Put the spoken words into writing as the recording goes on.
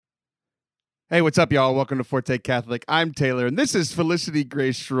Hey, what's up, y'all? Welcome to Forte Catholic. I'm Taylor, and this is Felicity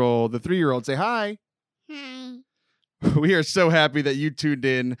Grace Schroll, the 3-year-old. Say hi. Hi. We are so happy that you tuned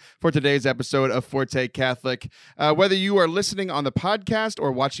in for today's episode of Forte Catholic. Whether you are listening on the podcast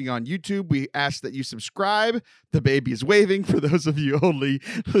or watching on YouTube, we ask that you subscribe. The baby is waving for those of you only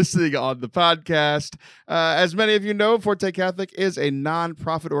listening on the podcast. As many of you know, Forte Catholic is a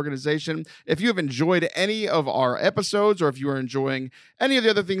non-profit organization. If you have enjoyed any of our episodes, or if you are enjoying any of the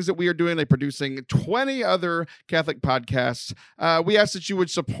other things that we are doing, like producing 20 other Catholic podcasts, we ask that you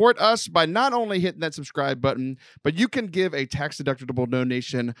would support us by not only hitting that subscribe button, but you can give a tax-deductible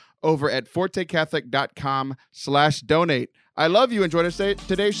donation over at fortecatholic.com/donate. I love you. Enjoy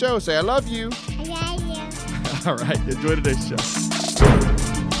today's show. Say, I love you. I love you. All right. Enjoy today's show.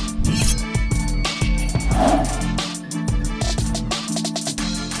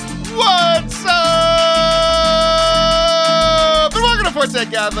 What's up? And welcome to Forte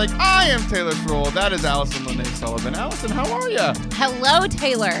Catholic. I am Taylor Schroll. That is Allison Lene Sullivan. Allison, how are you? Hello,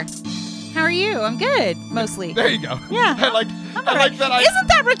 Taylor. How are you? I'm good, mostly. There you go. Yeah. I like that. Isn't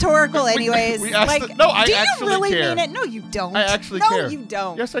that rhetorical anyways? We asked like, no, I do actually you really care. mean it? No, you don't. I actually no, care. No, you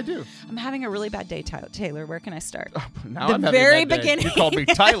don't. Yes, I do. I'm having a really bad day, Taylor. Where can I start? Now The I'm having very a bad day. beginning. You called me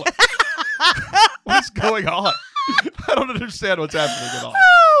Tyler. What's going on? I don't understand what's happening at all.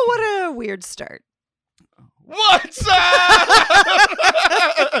 Oh, what a weird start. What's up?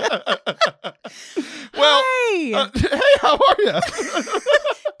 Well, Hey, hey, how are you?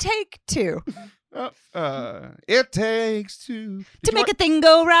 take two It takes two to make a thing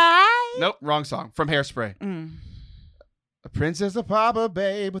go right. Nope, wrong song. From Hairspray. Mm. A prince is a pauper,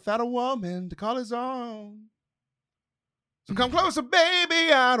 babe, without a woman to call his own. So come closer,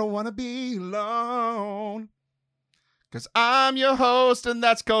 baby, I don't want to be alone. Because I'm your host, and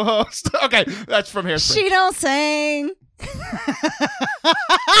that's co-host. Okay, that's from Hairspray. She don't sing.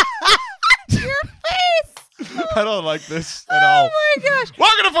 Your face. I don't like this at all. Oh my gosh.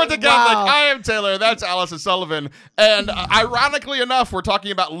 Welcome to Forte Catholic. Wow. I am Taylor. That's Allison Sullivan. And ironically enough, we're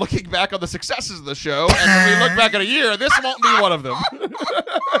talking about looking back on the successes of the show. And when we look back at a year, this won't be one of them. We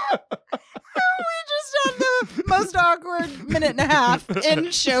just had the most awkward minute and a half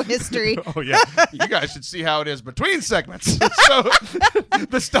in show history. Oh, yeah. You guys should see how it is between segments. So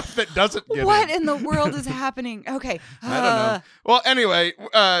the stuff that doesn't get What in. in the world is happening? Okay. I don't know. Well, anyway,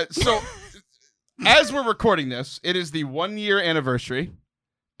 so as we're recording this, it is the 1-year anniversary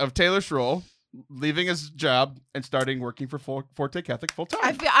of Taylor Schroll leaving his job and starting working for Forte Catholic full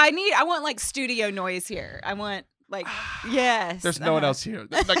time. I want like studio noise here. I want like, yes. There's no one else here.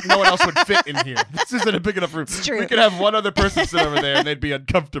 Like no one else would fit in here. This isn't a big enough room. It's true. We could have one other person sit over there and they'd be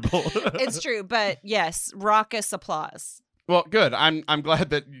uncomfortable. It's true, but yes, raucous applause. Well, good. I'm glad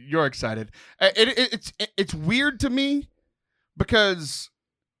that you're excited. It's weird to me because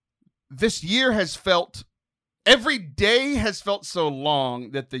this year has felt, every day has felt so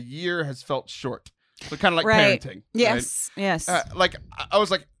long that the year has felt short. So kind of like Right. parenting. Yes, Right? yes. Like I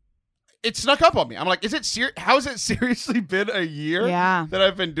was like, it snuck up on me. I'm like, is it how has it seriously been a year Yeah. that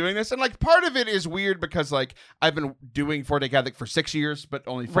I've been doing this? And like part of it is weird because like I've been doing Forte Catholic for 6 years, but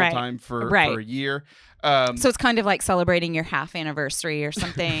only full time for a year. So it's kind of like celebrating your half anniversary or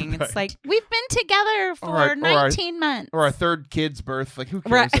something. Right. It's like, we've been together for Or 19 months. Or our third kid's birth. Like who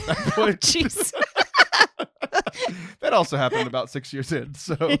cares Right. at that point? Jeez. That also happened about 6 years in.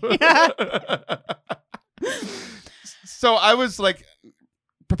 So, so I was like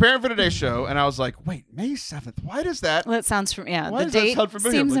preparing for today's show, and I was like, "Wait, May 7th? Why does that? Well, that sounds Why the does that date sound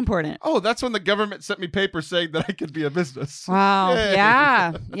familiar? seems Like, important. Oh, that's when the government sent me papers saying that I could be a business. Wow. Yay.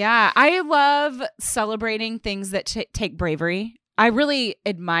 Yeah. Yeah. I love celebrating things that take bravery. I really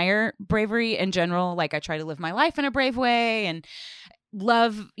admire bravery in general. Like I try to live my life in a brave way and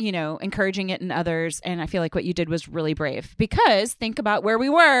love, encouraging it in others. And I feel like what you did was really brave because think about where we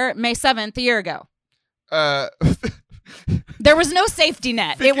were May 7th a year ago. There was no safety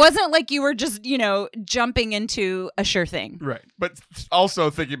net. It wasn't like you were just, jumping into a sure thing. Right. But also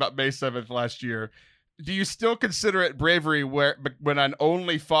thinking about May 7th last year, do you still consider it bravery when I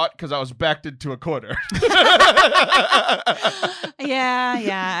only fought because I was backed into a corner?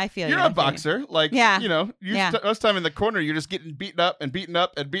 Yeah, I feel You're you. a boxer. Like, Yeah. most time in the corner, you're just getting beaten up and beaten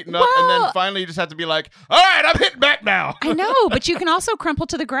up and beaten up. Well- And then finally you just have to be like, all right, I'm hitting back now. I know, but you can also crumple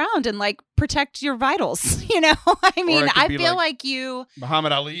to the ground and like protect your vitals. I mean, it could I be feel like- like you,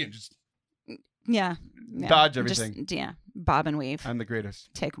 Muhammad Ali and just, yeah, Dodge everything. Just, bob and weave, I'm the greatest.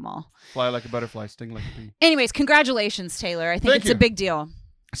 take them all. Fly like a butterfly, sting like a bee. Anyways, congratulations, Taylor. I think Thank it's you. a big deal.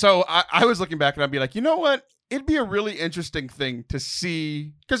 So I was looking back and I'd be like, you know what? It'd be a really interesting thing to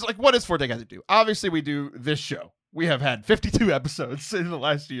see. Because like, what does Forte Catholic do? Obviously, we do this show. we have had 52 episodes in the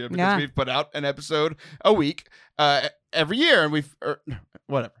last year because Yeah. we've put out an episode a week every year, and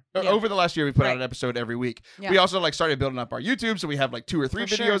whatever. Yeah. Over the last year, we put out Right. an episode every week. Yeah. We also started building up our YouTube, so we have 2 or 3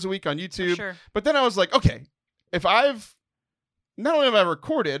 For videos sure. a week on For YouTube. sure. But then I was like, okay, if not only have I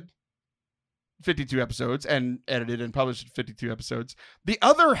recorded 52 episodes and edited and published 52 episodes, the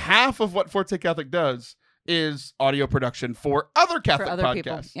other half of what Forte Catholic does is audio production for other Catholic For other podcasts.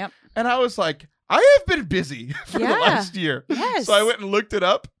 people. Yep. And I was like, I have been busy for the Yeah. last year. Yes. So I went and looked it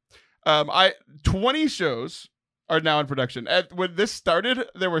up. 20 shows are now in production. When this started,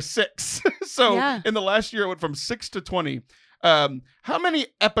 there were 6. So Yeah. in the last year, it went from 6 to 20. How many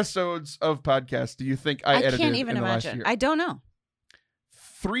episodes of podcasts do you think I edited can't even in the last imagine. year? I don't know.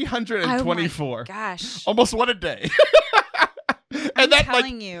 324. Gosh. Almost one a day. I'm And that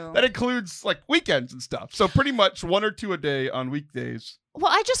telling you. that includes weekends and stuff. So pretty much 1 or 2 a day on weekdays.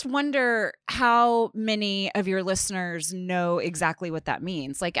 Well, I just wonder how many of your listeners know exactly what that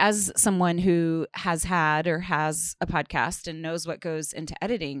means. As someone who has had or has a podcast and knows what goes into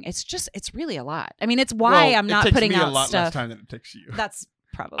editing, it's really a lot. I mean, it's why Well, I'm not it takes putting me out a lot stuff. less time than it takes you. That's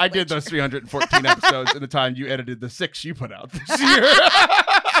probably I did those true. 314 episodes in the time you edited the 6 you put out this year.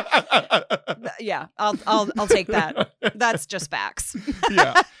 Yeah, I'll take that. That's just facts.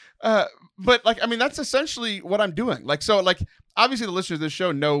 Yeah. But that's essentially what I'm doing. Obviously the listeners of this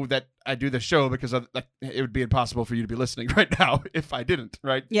show know that I do this show because it would be impossible for you to be listening right now if I didn't,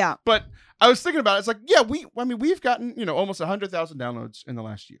 right? Yeah. But I was thinking about it. It's we've gotten, almost 100,000 downloads in the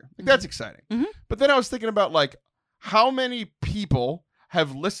last year. That's exciting. Mhm. But then I was thinking about how many people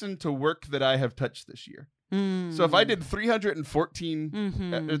have listened to work that I have touched this year. So if I did 314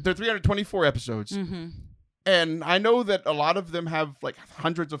 324 episodes, and I know that a lot of them have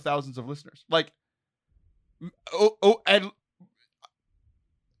hundreds of thousands of listeners.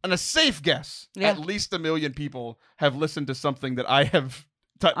 And a safe guess, Yeah. at least 1 million people have listened to something that I have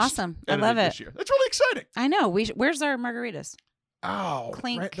touched. Awesome. I edited love it. this year. That's really exciting. I know. Where's our margaritas? Oh,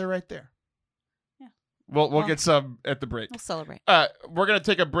 Clink. they're right there. Yeah. We'll Well- get some at the break. We'll celebrate. We're gonna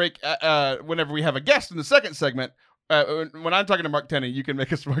take a break whenever we have a guest in the second segment. When I'm talking to Mark Tenney, you can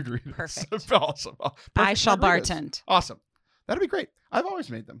make us margaritas. Perfect. Awesome. I Perfect shall margaritas. bartend. Awesome. That'd be great. I've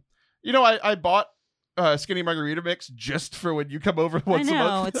always made them. I bought Skinny Margarita Mix just for when you come over once I a know.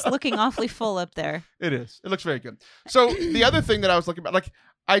 month. It's looking awfully full up there. It is. It looks very good. So the other thing that I was looking about,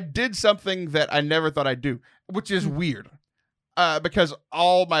 I did something that I never thought I'd do, which is weird. Because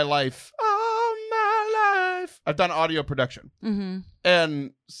all my life, I've done audio production. Mm-hmm.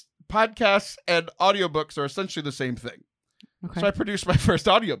 And podcasts and audiobooks are essentially the same thing. Okay. So I produced my first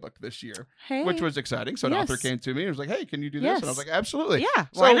audiobook this year, Hey. which was exciting. So an Yes. author came to me and was like, "Hey, can you do this?" Yes. And I was like, "Absolutely." Yeah.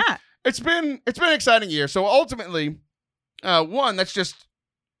 Why So- not? It's been an exciting year. So ultimately, one, it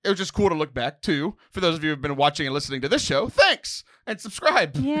was just cool to look back. 2, for those of you who've been watching and listening to this show, thanks and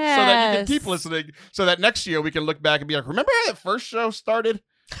subscribe so that you can Yes. keep listening. So that next year we can look back and be like, "Remember how that first show started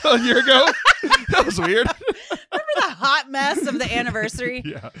a year ago? That was weird." Remember the hot mess of the anniversary?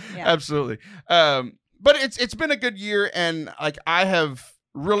 Yeah, Yeah. absolutely. But it's been a good year, and I have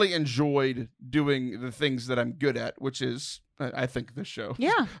really enjoyed doing the things that I'm good at, which is I think this show.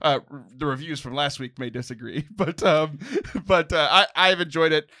 Yeah. The reviews from last week may disagree, but I've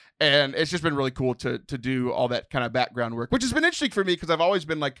enjoyed it, and it's just been really cool to do all that kind of background work, which has been interesting for me because I've always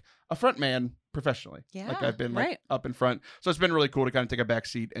been a front man professionally. Yeah, I've been right. up in front, so it's been really cool to kind of take a back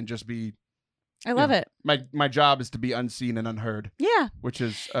seat and just be. I love it. My job is to be unseen and unheard, Yeah. which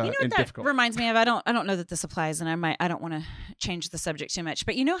is You know what that difficult. reminds me of? I don't know that this applies, and I don't want to change the subject too much.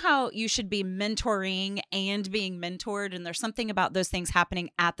 But you know how you should be mentoring and being mentored, and there's something about those things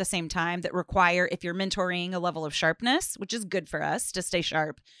happening at the same time that require, if you're mentoring, a level of sharpness, which is good for us to stay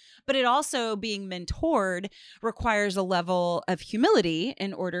sharp. But it also, being mentored, requires a level of humility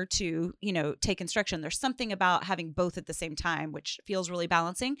in order to, take instruction. There's something about having both at the same time, which feels really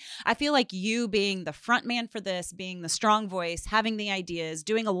balancing. I feel like you being the front man for this, being the strong voice, having the ideas,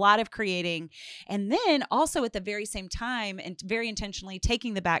 doing a lot of creating, and then also at the very same time and very intentionally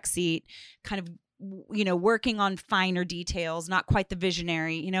taking the back seat, kind of working on finer details, not quite the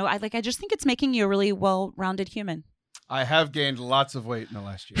visionary. I just think it's making you a really well-rounded human. I have gained lots of weight in the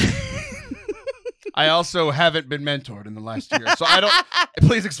last year. I also haven't been mentored in the last year. So I don't.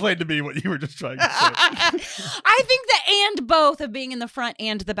 Please explain to me what you were just trying to say. I think the and both of being in the front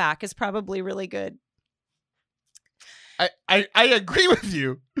and the back is probably really good. I agree with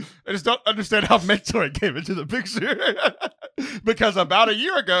you. I just don't understand how mentoring came into the picture. Because about a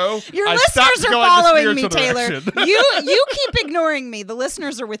year ago, Your I listeners stopped are going following me, the spiritual Taylor. direction. You keep ignoring me. The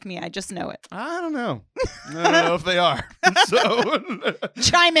listeners are with me. I just know it. I don't know. I don't know if they are. So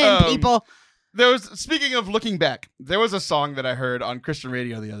Chime in, people. Speaking of looking back, there was a song that I heard on Christian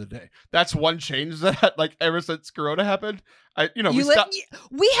radio the other day. That's one change that, like, ever since Corona happened. We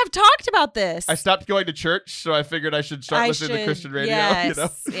have talked about this. I stopped going to church, so I figured I should start listening to Christian radio.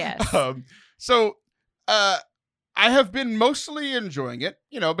 Yes, yes. So, I have been mostly enjoying it,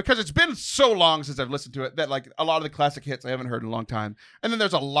 because it's been so long since I've listened to it that, like, a lot of the classic hits I haven't heard in a long time. And then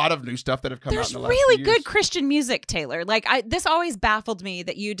there's a lot of new stuff that have come out in the last really few good years. Christian music, Taylor. Like, this always baffled me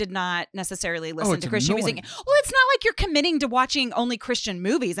that you did not necessarily listen to Christian music. Well, it's not like you're committing to watching only Christian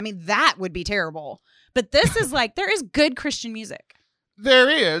movies. I mean, that would be terrible. But this is like, there is good Christian music. There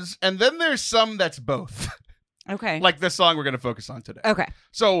is, and then there's some that's both. Okay. Like this song we're going to focus on today. Okay.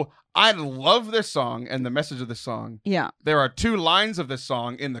 So I love this song and the message of this song. Yeah. There are 2 lines of this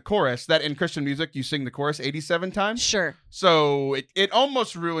song in the chorus that in Christian music, you sing the chorus 87 times. Sure. So it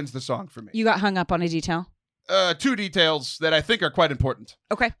almost ruins the song for me. You got hung up on a detail? 2 details that I think are quite important.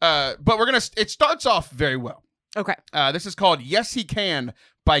 Okay. But it starts off very well. Okay. This is called Yes He Can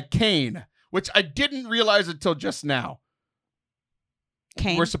by Cain, which I didn't realize until just now.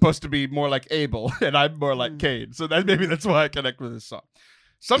 Cain. We're supposed to be more like Abel, and I'm more like Cain. So maybe that's why I connect with this song.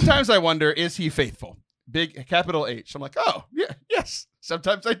 Sometimes I wonder, is he faithful? Big capital H. I'm like, oh, yeah, yes.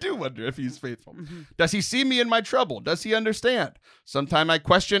 Sometimes I do wonder if he's faithful. Mm-hmm. Does he see me in my trouble? Does he understand? Sometimes I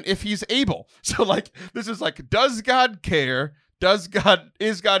question if he's able. So, like, this is like, does God care? Is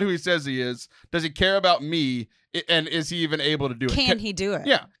God who he says he is? Does he care about me? And is he even able to do it? Can he do it?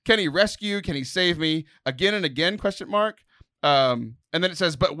 Yeah. Can he rescue? Can he save me? Again and again, question mark. And then it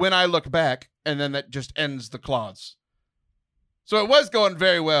says, but when I look back, and then that just ends the clause. So it was going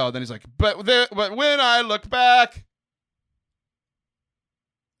very well. Then he's like, but when I look back.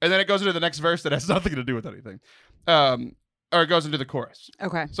 And then it goes into the next verse that has nothing to do with anything. Or it goes into the chorus.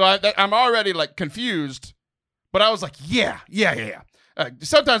 Okay. So I'm already like confused, but I was like, yeah.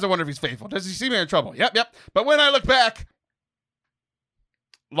 Sometimes I wonder if he's faithful. Does he see me in trouble? Yep. But when I look back,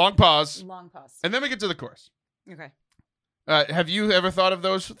 long pause. And then we get to the chorus. Okay. Have you ever thought of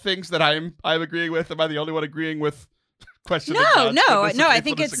those things that I'm agreeing with? Am I the only one agreeing with questioning? No. I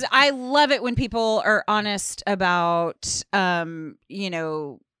think I love it when people are honest about, their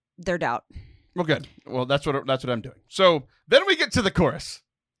doubt. Well, good. Well, that's what I'm doing. So then we get to the chorus.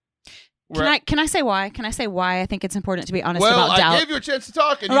 Can I say why? Can I say why I think it's important to be honest about doubt? Well, I gave you a chance to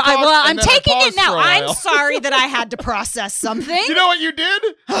talk. And I'm taking it now. I'm sorry that I had to process something. You know what you did?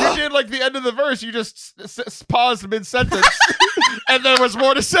 You did like the end of the verse. You just paused mid-sentence, and there was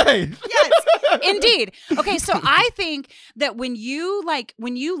more to say. Yes, indeed. Okay, so I think that when you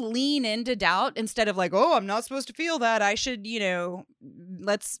lean into doubt instead of like, oh, I'm not supposed to feel that. I should,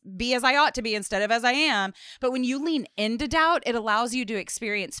 let's be as I ought to be instead of as I am. But when you lean into doubt, it allows you to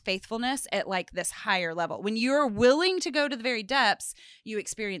experience faithfulness at like this higher level. When you're willing to go to the very depths, you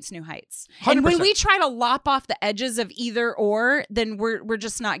experience new heights. 100%. And when we try to lop off the edges of either or, then we're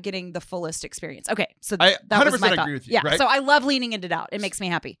just not getting the fullest experience. Okay, so I that 100% was my thought. agree with you. Yeah, right? so I love leaning into doubt. It makes me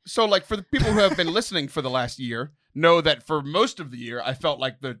happy. So like for the people who have been listening for the last year, know that for most of the year I felt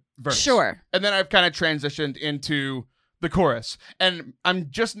like the verse. Sure. And then I've kind of transitioned into the chorus, and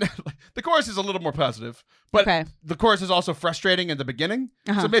I'm just the chorus is a little more positive, but the chorus is also frustrating in the beginning.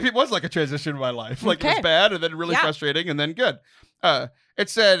 So maybe it was like a transition in my life, like it was bad and then really frustrating and then good.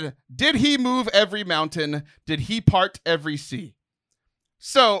 It said, "Did he move every mountain? Did he part every sea?"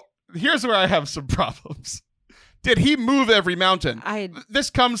 So here's where I have some problems. Did he move every mountain?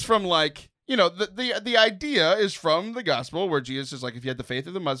 This comes from like, the idea is from the gospel where Jesus is like, if you had the faith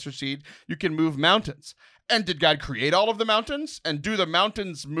of the mustard seed, you can move mountains. And did God create all of the mountains? And do the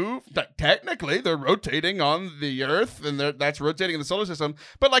mountains move? Technically, they're rotating on the earth, and that's rotating in the solar system.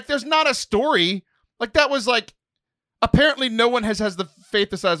 But like, there's not a story. Like that was like, apparently no one has the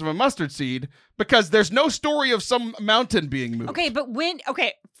faith the size of a mustard seed because there's no story of some mountain being moved. Okay, but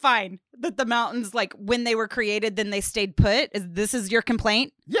fine. That the mountains, like when they were created, then they stayed put. This is your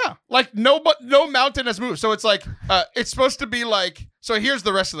complaint? Yeah, like no mountain has moved. So it's like it's supposed to be like. So here's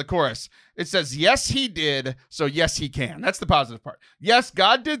the rest of the chorus. It says, "Yes, he did. So yes, he can." That's the positive part. Yes,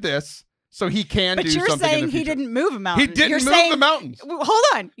 God did this, so he can do something in the future. But you're saying he didn't move a mountain. He didn't move the mountains. Hold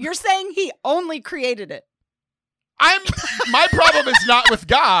on. You're saying he only created it. My problem is not with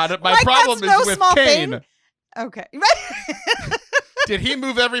God. My problem is with Cain. Thing. Okay. Did he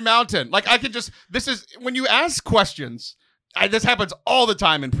move every mountain? Like this is when you ask questions, this happens all the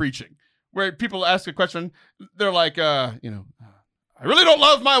time in preaching where people ask a question. They're like, I really don't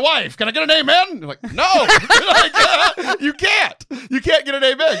love my wife. Can I get an amen? You're like, no. Like, you can't. You can't get an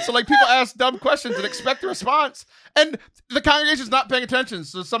amen. So like people ask dumb questions and expect a response. And the congregation's not paying attention.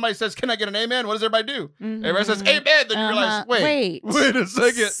 So somebody says, can I get an amen? What does everybody do? Mm-hmm. Everybody says, amen. Then you realize, wait a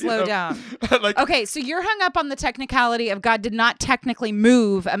second. Slow down. Like, okay, so you're hung up on the technicality of God did not technically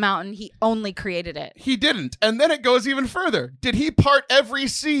move a mountain. He only created it. He didn't. And then it goes even further. Did he part every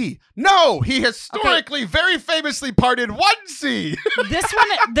sea? No. He historically, very famously parted one sea.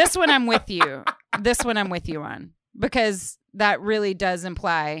 This one I'm with you. This one I'm with you on. Because that really does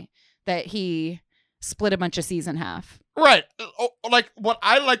imply that he split a bunch of seas in half. Right. Like what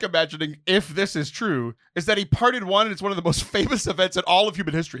I like imagining, if this is true, is that he parted one and it's one of the most famous events in all of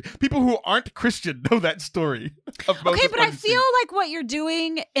human history. People who aren't Christian know that story. Okay, but I feel like what you're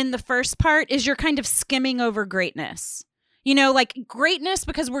doing in the first part is you're kind of skimming over greatness. You know, like greatness,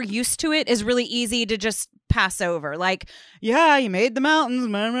 because we're used to it, is really easy to just pass over. Like, yeah, you made the mountains.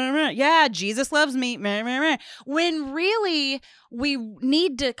 Yeah, Jesus loves me. When really we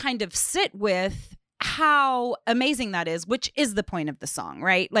need to kind of sit with how amazing that is, which is the point of the song,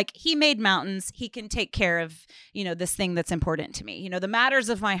 right? Like he made mountains. He can take care of, this thing that's important to me. The matters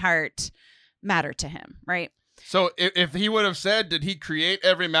of my heart matter to him, right? So if he would have said, did he create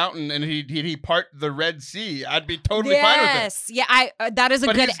every mountain and did he part the Red Sea, I'd be totally fine with it. Yes. Yeah, that is a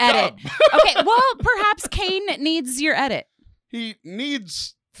good edit. Dumb. Okay, well, perhaps Cain needs your edit. He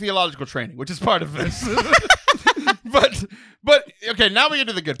needs theological training, which is part of this. But okay, now we get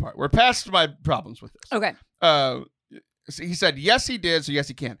to the good part. We're past my problems with this. Okay. So he said, yes, he did, so yes,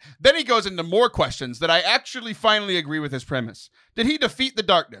 he can. Then he goes into more questions that I actually finally agree with his premise. Did he defeat the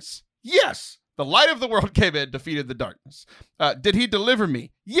darkness? Yes. The light of the world came in, defeated the darkness. Did he deliver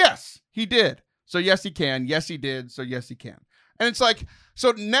me? Yes, he did. So yes, he can. Yes, he did. So yes, he can. And it's like,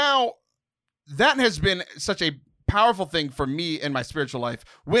 so now that has been such a powerful thing for me in my spiritual life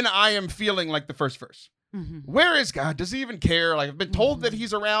when I am feeling like the first verse. Mm-hmm. Where is God? Does he even care? Like I've been told that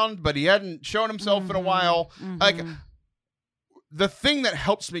he's around, but he hadn't shown himself in a while. Mm-hmm. Like the thing that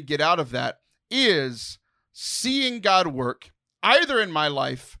helps me get out of that is seeing God work either in my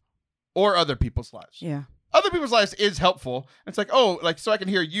life or other people's lives. Yeah. Other people's lives is helpful. It's like, oh, like, so I can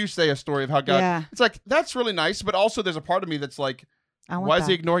hear you say a story of how God, yeah. It's like, that's really nice. But also there's a part of me that's like, why is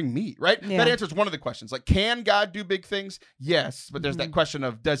he ignoring me? Right. Yeah. That answers one of the questions. Like, can God do big things? Yes. But there's that question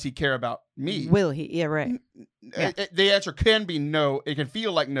of, does he care about me? Will he? Yeah. Right. Yeah. The answer can be no. It can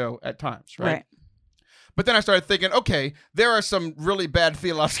feel like no at times. Right. But then I started thinking, okay, there are some really bad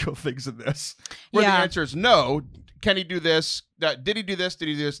theological things in this where the answer is no. Can he do this? Did he do this? Did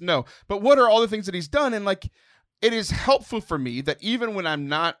he do this? No. But what are all the things that he's done? And like, it is helpful for me that even when I'm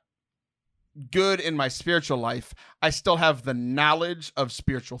not good in my spiritual life, I still have the knowledge of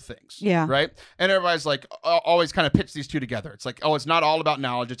spiritual things. Yeah. Right. And everybody's like, always kind of pitch these two together. It's like, oh, it's not all about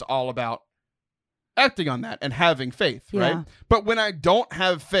knowledge. It's all about acting on that and having faith. Yeah. Right. But when I don't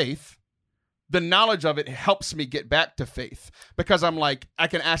have faith, the knowledge of it helps me get back to faith because I'm like, I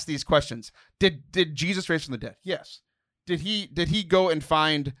can ask these questions. Did Jesus raise from the dead? Yes. Did he go and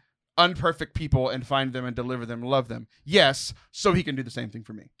find unperfect people and find them and deliver them and love them? Yes. So he can do the same thing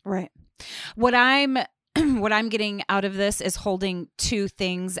for me. Right. What I'm getting out of this is holding two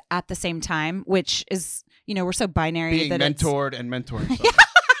things at the same time, which is, we're so binary. Being that mentored and mentoring.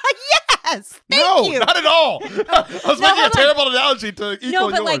 Yes. Thank you. Not at all. I was making a terrible analogy to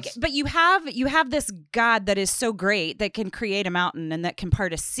equal yours. But you have this God that is so great that can create a mountain and that can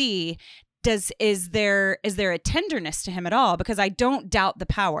part a sea. Is there a tenderness to him at all? Because I don't doubt the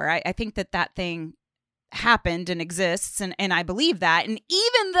power. I think that thing happened and exists, and I believe that. And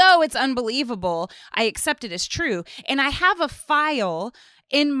even though it's unbelievable, I accept it as true. And I have a file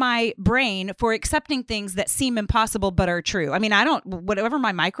in my brain for accepting things that seem impossible but are true. I mean, whatever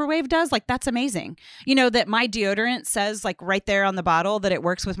my microwave does, like that's amazing. That my deodorant says like right there on the bottle that it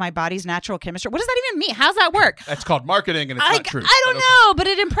works with my body's natural chemistry. What does that even mean? How's that work? That's called marketing and it's not true. I don't know, but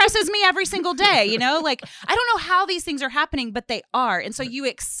it impresses me every single day, Like I don't know how these things are happening, but they are. And so you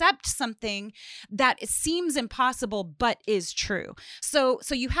accept something that seems impossible but is true. So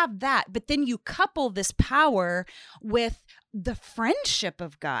you have that, but then you couple this power with the friendship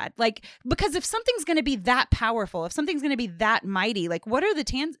of God. Like, because if something's going to be that powerful, if something's going to be that mighty, like what are the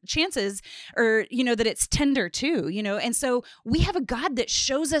chances or, that it's tender too, And so we have a God that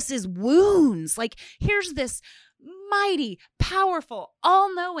shows us his wounds. Like here's this mighty, powerful,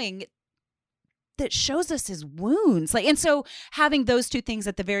 all-knowing that shows us his wounds. Like, and so having those two things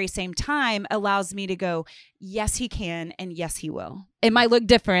at the very same time allows me to go, yes, he can. And yes, he will. It might look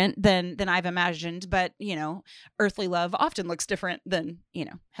different than I've imagined, but earthly love often looks different than,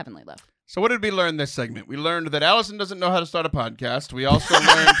 heavenly love. So what did we learn this segment? We learned that Allison doesn't know how to start a podcast. We also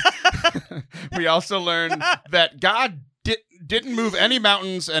learned we also learned that God didn't move any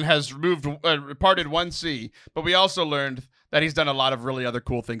mountains and has parted one sea. But we also learned that he's done a lot of really other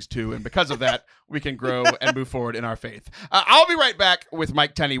cool things too, and because of that, we can grow and move forward in our faith. I'll be right back with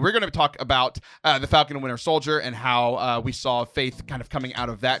Mike Tenney. We're going to talk about The Falcon and Winter Soldier and how we saw faith kind of coming out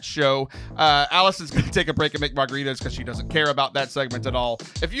of that show. Allison's going to take a break and make margaritas because she doesn't care about that segment at all.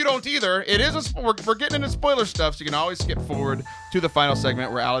 If you don't either, we're getting into spoiler stuff, so you can always skip forward to the final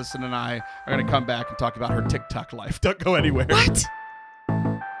segment where Allison and I are going to come back and talk about her TikTok life. Don't go anywhere. What?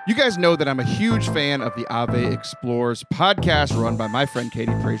 You guys know that I'm a huge fan of the Ave Explores podcast run by my friend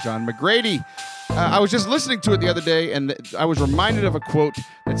Katie Prejean McGrady. I was just listening to it the other day, and I was reminded of a quote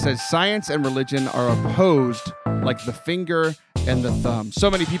that says, "Science and religion are opposed like the finger and the thumb."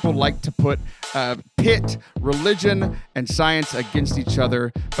 So many people like to pit religion and science against each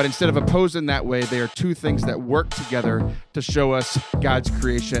other, but instead of opposing that way, they are two things that work together to show us God's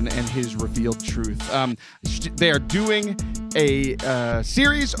creation and his revealed truth. They are doing a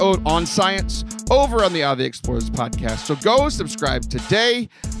series on science over on the Ave Explorers podcast. So go subscribe today.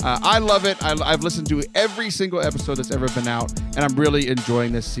 I love it. I've listened to every single episode that's ever been out, and I'm really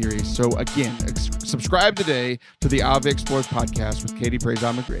enjoying this series. So again, subscribe today to the Ave Explorers podcast with Katie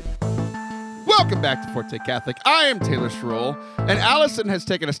Prejean McGrady. Welcome back to Forte Catholic. I am Taylor Schroll, and Allison has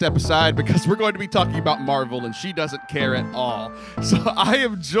taken a step aside because we're going to be talking about Marvel, and she doesn't care at all. So I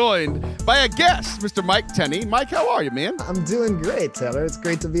am joined by a guest, Mr. Mike Tenney. Mike, how are you, man? I'm doing great, Taylor. It's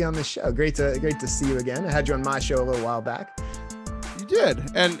great to be on the show. Great to see you again. I had you on my show a little while back. You did.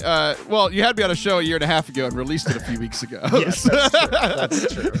 And, you had me on a show a year and a half ago and released it a few weeks ago. Yes,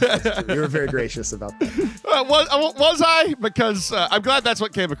 that's true. That's true. You were very gracious about that. Was I? Because I'm glad that's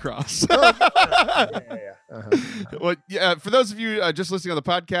what came across. Yeah. Well, for those of you just listening on the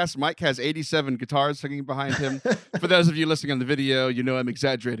podcast, Mike has 87 guitars hanging behind him. For those of you listening on the video, you know I'm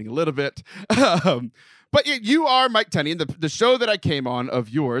exaggerating a little bit. But you are Mike Tenney. The show that I came on of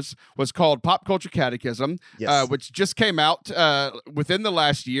yours was called Pop Culture Catechism, Yes. which just came out within the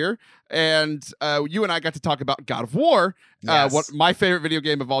last year. And you and I got to talk about God of War, Yes. my favorite video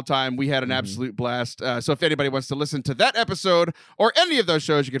game of all time. We had an absolute blast. So if anybody wants to listen to that episode or any of those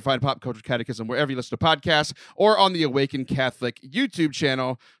shows, you can find Pop Culture Catechism wherever you listen to podcasts or on the Awakened Catholic YouTube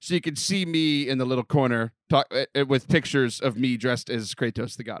channel. So you can see me in the little corner with pictures of me dressed as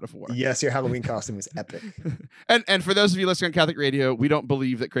Kratos, the God of War. Yes, your Halloween costume was epic. And for those of you listening on Catholic radio, we don't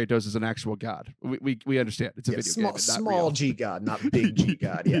believe that Kratos is an actual god. We understand it's a video game. It's not small real. G God, not big G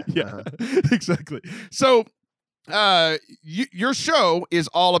God. Yeah. Yeah, exactly. So your show is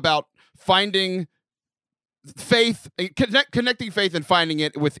all about finding faith, connecting faith and finding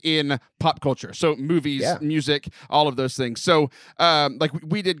it within pop culture. So movies, music, all of those things. So like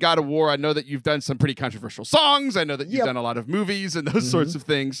we did God of War. I know that you've done some pretty controversial songs. I know that you've done a lot of movies and those sorts of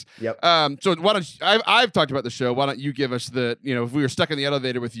things. Yep. So why don't I've talked about the show. Why don't you give us if we were stuck in the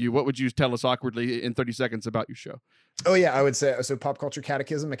elevator with you, what would you tell us awkwardly in 30 seconds about your show? Oh yeah, I would say so. Pop culture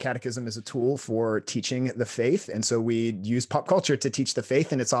catechism. A catechism is a tool for teaching the faith, and so we use pop culture to teach the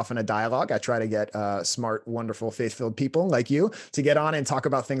faith, and it's often a dialogue. I try to get smart, wonderful, faith-filled people like you to get on and talk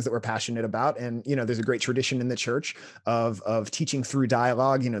about things that we're passionate about. And there's a great tradition in the church of teaching through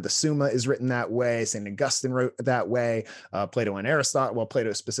dialogue. The Summa is written that way. Saint Augustine wrote that way. Plato and Aristotle. Well,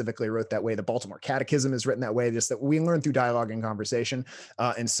 Plato specifically wrote that way. The Baltimore Catechism is written that way. Just that we learn through dialogue and conversation.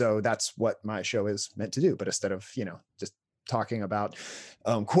 And so that's what my show is meant to do. But instead of just talking about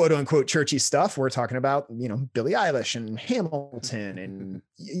quote unquote churchy stuff, we're talking about Billie Eilish and Hamilton and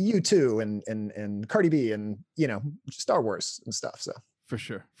U2 and Cardi B and Star Wars and stuff. So for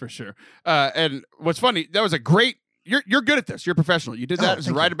sure. And what's funny, that was a great. You're good at this. You're a professional. You did that. It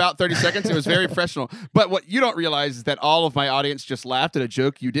was right about 30 seconds. It was very professional. But what you don't realize is that all of my audience just laughed at a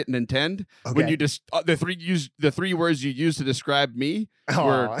joke you didn't intend. Okay. When you just the three words you used to describe me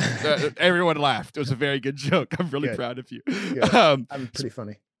were everyone laughed. It was a very good joke. I'm really proud of you. I'm pretty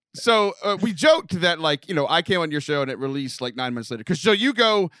funny. So we joked that I came on your show and it released 9 months later. So you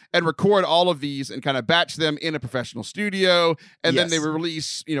go and record all of these and kind of batch them in a professional studio, and then they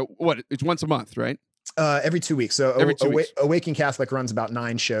release. It's once a month, right? Every 2 weeks. So every 2 weeks. Awakened Catholic runs about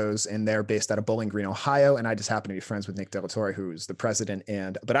 9 shows, and they're based out of Bowling Green, Ohio. And I just happen to be friends with Nick De La Torre, who's the president.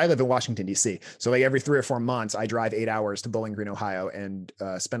 But I live in Washington, D.C. So every 3 or 4 months, I drive 8 hours to Bowling Green, Ohio, and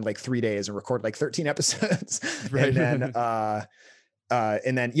spend 3 days and record 13 episodes. Right.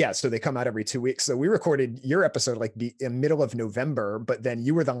 And then, so they come out every 2 weeks. So we recorded your episode in middle of November, but then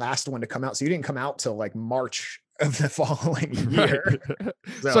you were the last one to come out. So you didn't come out till March of the following year.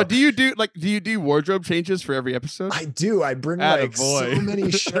 Right. So do you do wardrobe changes for every episode? I do. I bring like so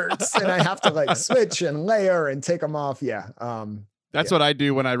many shirts and I have to like switch and layer and take them off. Yeah. That's what I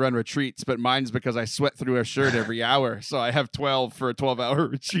do when I run retreats, but mine's because I sweat through a shirt every hour. So I have 12 for a 12-hour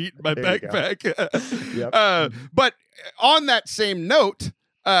retreat in my backpack. Yep. But on that same note,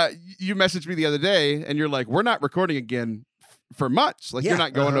 you messaged me the other day and you're like, we're not recording again for months. Like you're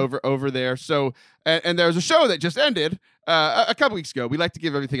not going over there. So, and there was a show that just ended a couple weeks ago. We like to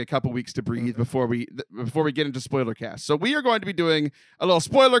give everything a couple weeks to breathe before we get into spoiler cast. So we are going to be doing a little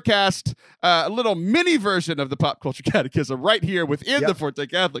spoiler cast, a little mini version of the Pop Culture Catechism right here within the Forte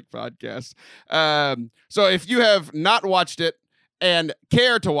Catholic podcast. So if you have not watched it and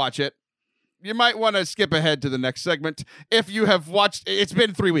care to watch it, you might want to skip ahead to the next segment. If you have watched, it's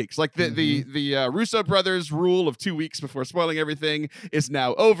been 3 weeks. Like the Russo brothers rule of 2 weeks before spoiling everything is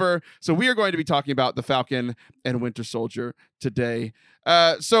now over. So we are going to be talking about the Falcon and Winter Soldier today.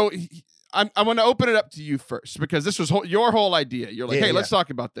 So I want to open it up to you first because this was your whole idea. You're like, hey, let's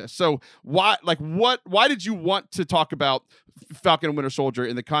talk about this. So why did you want to talk about Falcon and Winter Soldier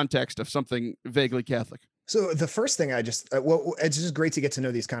in the context of something vaguely Catholic? So the first thing it's just great to get to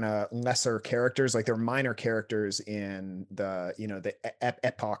know these kind of lesser characters. Like they're minor characters in the, the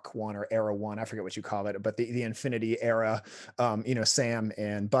Epoch one or Era one. I forget what you call it, but the Infinity Era, Sam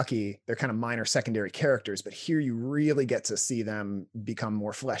and Bucky, they're kind of minor secondary characters, but here you really get to see them become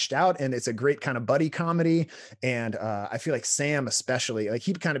more fleshed out. And it's a great kind of buddy comedy. And I feel like Sam, especially, like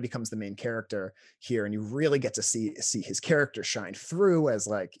he kind of becomes the main character here. And you really get to see his character shine through as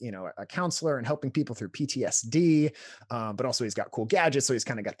like, a counselor and helping people through PTSD, but also he's got cool gadgets. So he's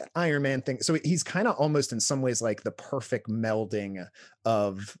kind of got that Iron Man thing. So he's kind of almost in some ways like the perfect melding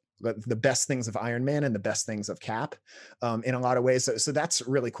of the best things of Iron Man and the best things of Cap in a lot of ways. So that's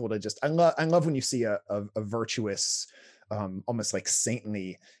really cool to I love when you see a virtuous, almost like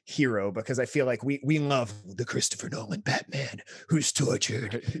saintly hero, because I feel like we love the Christopher Nolan Batman who's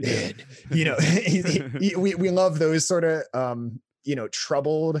tortured and, we love those sort of,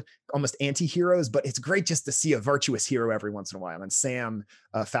 troubled, almost anti-heroes, but it's great just to see a virtuous hero every once in a while. And Sam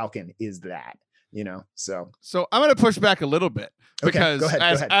Falcon is that, so I'm going to push back a little bit because go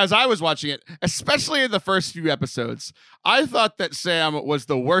ahead. As I was watching it, especially in the first few episodes, I thought that Sam was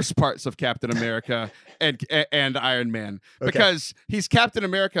the worst parts of Captain America and Iron Man because he's Captain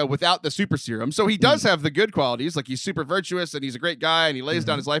America without the super serum. So he does have the good qualities. Like he's super virtuous and he's a great guy and he lays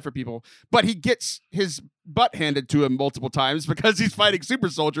down his life for people, but he gets his butt handed to him multiple times because he's fighting super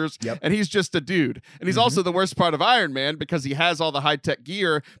soldiers and he's just a dude. And he's also the worst part of Iron Man because he has all the high-tech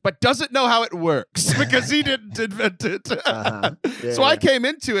gear, but doesn't know how it works because he didn't invent it. I came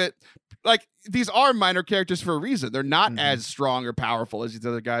into it like these are minor characters for a reason. They're not as strong or powerful as these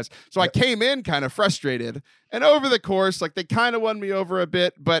other guys. So I came in kind of frustrated, and over the course, like they kind of won me over a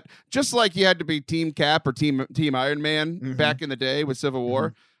bit, but just like you had to be Team Cap or Team Iron Man back in the day with Civil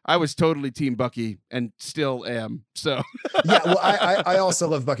War, I was totally Team Bucky and still am. So well, I also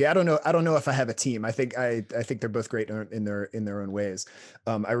love Bucky. I don't know if I have a team. I think they're both great in their own ways.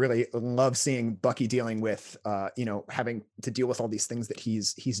 I really love seeing Bucky dealing with having to deal with all these things that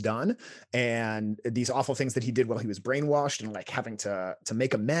he's done and these awful things that he did while he was brainwashed, and like having to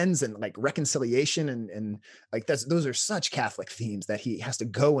make amends and like reconciliation and like those are such Catholic themes that he has to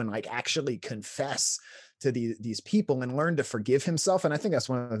go and like actually confess to these people and learn to forgive himself. And I think that's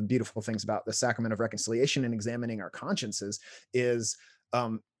one of the beautiful things about the sacrament of reconciliation and examining our consciences is,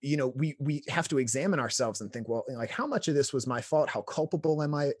 we have to examine ourselves and think, well, like how much of this was my fault? How culpable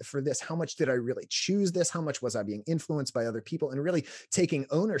am I for this? How much did I really choose this? How much was I being influenced by other people? And really taking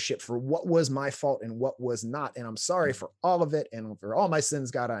ownership for what was my fault and what was not. And I'm sorry for all of it. And for all my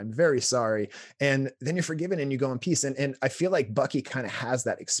sins, God, I'm very sorry. And then you're forgiven and you go in peace. And I feel like Bucky kind of has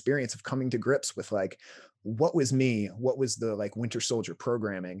that experience of coming to grips with like, what was me? What was the like Winter Soldier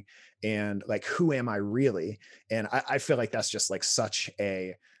programming? And like, who am I really? And I feel like that's just like such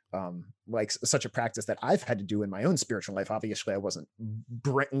a practice that I've had to do in my own spiritual life. Obviously I wasn't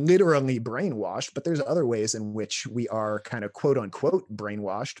literally brainwashed, but there's other ways in which we are kind of quote unquote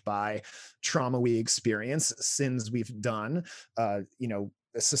brainwashed by trauma we experience, sins we've done,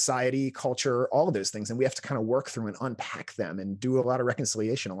 society, culture, all of those things. And we have to kind of work through and unpack them and do a lot of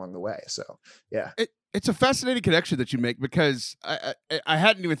reconciliation along the way. So, yeah. It's a fascinating connection that you make because I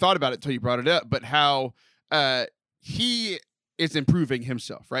hadn't even thought about it until you brought it up, but how he is improving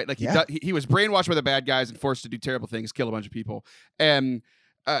himself, right? Like he was brainwashed by the bad guys and forced to do terrible things, kill a bunch of people. And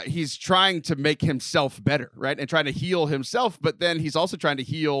he's trying to make himself better, right? And trying to heal himself, but then he's also trying to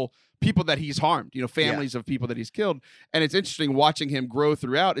heal people that he's harmed, families of people that he's killed. And it's interesting watching him grow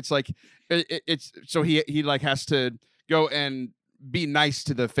throughout. It's like, it's so he like has to go and be nice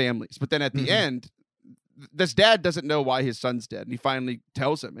to the families. But then at the end, this dad doesn't know why his son's dead. And he finally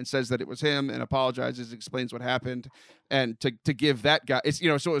tells him and says that it was him and apologizes, explains what happened. And to give that guy, it's,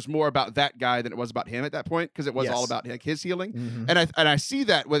 so it was more about that guy than it was about him at that point. Cause it was all about like his healing. And I see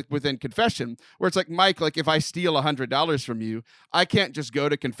that within confession where it's like, Mike, like if I steal $100 from you, I can't just go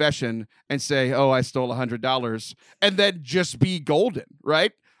to confession and say, oh, I stole $100 and then just be golden.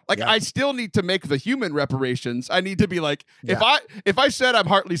 Right. Like I still need to make the human reparations. I need to be like, if I said I'm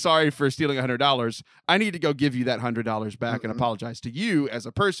heartily sorry for stealing $100, I need to go give you that $100 back and apologize to you as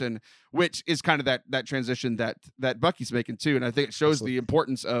a person, which is kind of that transition that Bucky's making too. And I think it shows the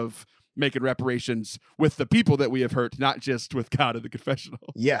importance of making reparations with the people that we have hurt, not just with God in the confessional.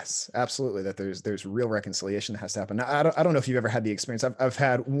 Yes, absolutely. That there's real reconciliation that has to happen. Now, I don't know if you've ever had the experience. I've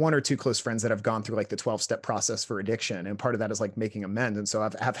had one or two close friends that have gone through like the 12-step process for addiction. And part of that is like making amends. And so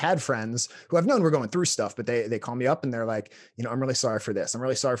I've had friends who I've known were going through stuff, but they call me up and they're like, I'm really sorry for this. I'm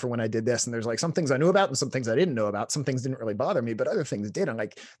really sorry for when I did this. And there's like some things I knew about and some things I didn't know about. Some things didn't really bother me, but other things did. And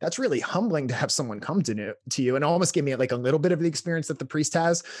like, that's really humbling to have someone come to you and almost give me like a little bit of the experience that the priest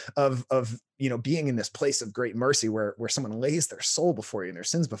has of being in this place of great mercy where someone lays their soul before you and their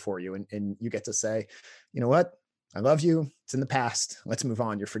sins before you. And you get to say, you know what? I love you. It's in the past. Let's move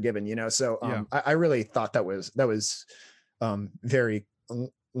on. You're forgiven, So I really thought that was very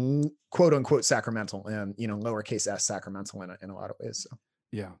quote unquote sacramental and, lowercase s sacramental in a lot of ways. So,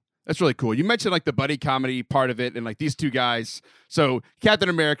 yeah. That's really cool. You mentioned like the buddy comedy part of it and like these two guys. So Captain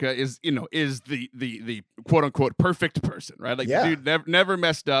America is the quote unquote perfect person, right? Like the dude never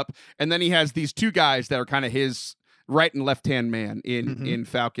messed up. And then he has these two guys that are kind of his right and left hand man in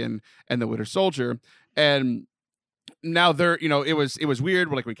Falcon and the Winter Soldier. And now they're, it was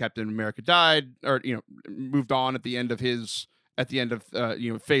weird like when Captain America died or, moved on at the end of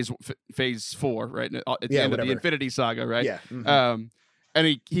phase 4, right? At the end of the Infinity Saga, right? Yeah.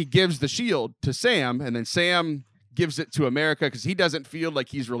 And he gives the shield to Sam, and then Sam gives it to America because he doesn't feel like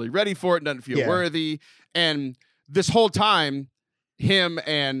he's really ready for it, doesn't feel worthy. And this whole time, him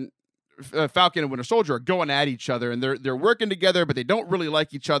and Falcon and Winter Soldier are going at each other, and they're working together, but they don't really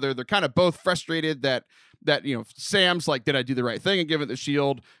like each other. They're kind of both frustrated that Sam's like, did I do the right thing and give it the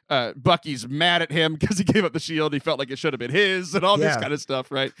shield? Bucky's mad at him because he gave up the shield. He felt like it should have been his and all this kind of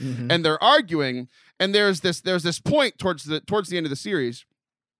stuff, right? And they're arguing, and there's this point towards the end of the series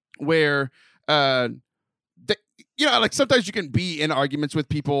where like sometimes you can be in arguments with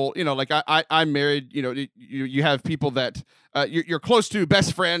people, like I'm married, you have people that you're close to,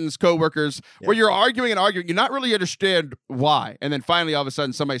 best friends, coworkers, where you're arguing, you not really understand why. And then finally, all of a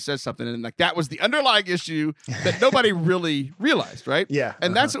sudden somebody says something and like, that was the underlying issue that nobody really realized. Right. Yeah.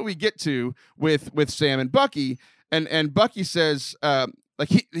 And that's what we get to with Sam and Bucky. And Bucky says, like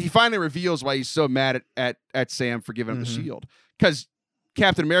he finally reveals why he's so mad at Sam for giving him the shield. Because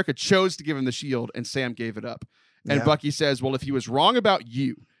Captain America chose to give him the shield and Sam gave it up. And Bucky says, well, if he was wrong about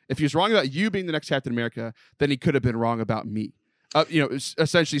you being the next Captain America, then he could have been wrong about me.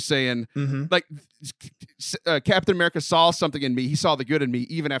 Essentially saying like Captain America saw something in me. He saw the good in me,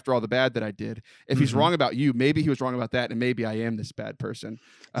 even after all the bad that I did. If he's wrong about you, maybe he was wrong about that. And maybe I am this bad person.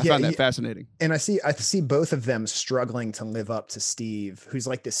 I found that fascinating. And I see both of them struggling to live up to Steve, who's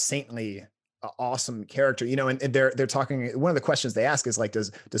like this saintly, awesome character, and they're talking. One of the questions they ask is like,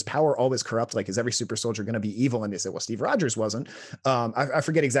 does power always corrupt? Like, is every super soldier going to be evil? And they say, well, Steve Rogers wasn't. I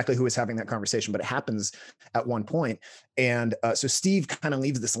forget exactly who was having that conversation, but it happens at one point. And so Steve kind of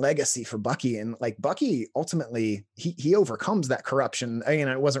leaves this legacy for Bucky, and like Bucky ultimately he overcomes that corruption.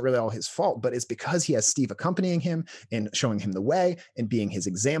 And it wasn't really all his fault, but it's because he has Steve accompanying him and showing him the way and being his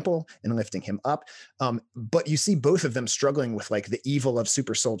example and lifting him up. But you see both of them struggling with like the evil of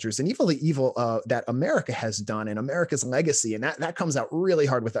super soldiers and the evil that America has done and America's legacy. And that comes out really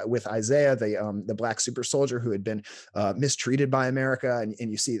hard with Isaiah, the black super soldier who had been mistreated by America.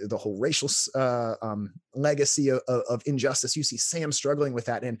 And you see the whole racial legacy of injustice. You see Sam struggling with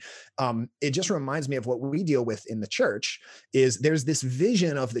that. And it just reminds me of what we deal with in the church is there's this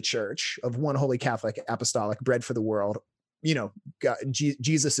vision of the church of one holy Catholic apostolic bread for the world, God,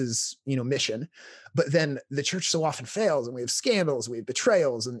 Jesus's, mission. But then the church so often fails and we have scandals, we have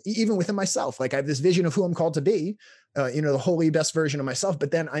betrayals. And even within myself, like I have this vision of who I'm called to be, the holy best version of myself, but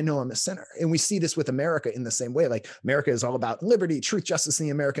then I know I'm a sinner. And we see this with America in the same way. Like America is all about liberty, truth, justice, and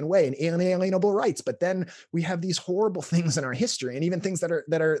the American way and inalienable rights. But then we have these horrible things in our history and even things that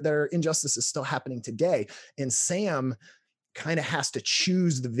are injustices still happening today. And Sam kind of has to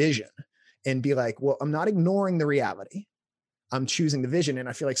choose the vision and be like, well, I'm not ignoring the reality. I'm choosing the vision. And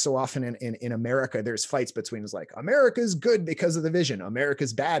I feel like so often in America, there's fights between it's like, America's good because of the vision,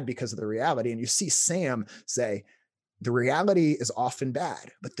 America's bad because of the reality. And you see Sam say, the reality is often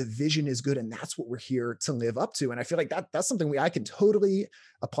bad, but the vision is good. And that's what we're here to live up to. And I feel like that's something I can totally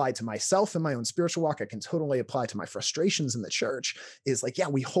apply to myself in my own spiritual walk. I can totally apply to my frustrations in the church is like, yeah,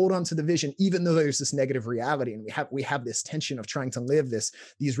 we hold on to the vision, even though there's this negative reality. And we have this tension of trying to live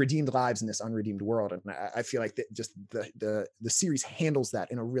these redeemed lives in this unredeemed world. And I feel like the series handles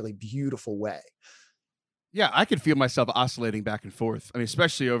that in a really beautiful way. Yeah, I could feel myself oscillating back and forth. I mean,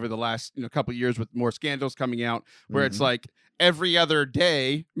 especially over the last couple of years with more scandals coming out, where it's like every other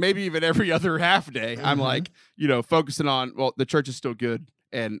day, maybe even every other half day, I'm like, focusing on, well, the church is still good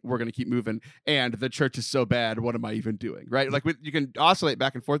and we're going to keep moving, and the church is so bad, what am I even doing, right? Like you can oscillate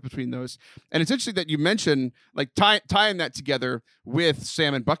back and forth between those. And it's interesting that you mentioned like tying that together with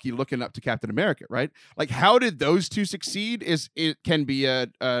Sam and Bucky looking up to Captain America, right? Like how did those two succeed it can be a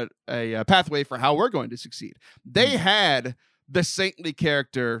pathway for how we're going to succeed. They had the saintly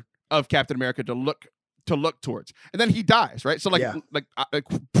character of Captain America to look towards, and then he dies, right? So like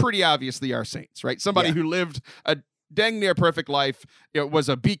pretty obviously our saints, right? Somebody who lived a dang near perfect life, was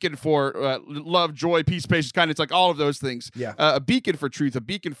a beacon for love, joy, peace, patience, kindness, like all of those things. A beacon for truth, a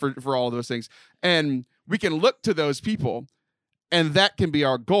beacon for all of those things. And we can look to those people, and that can be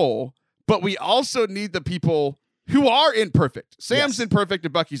our goal. But we also need the people who are imperfect. Sam's imperfect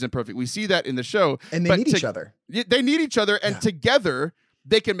and Bucky's imperfect. We see that in the show. And they need each other. They need each other, and together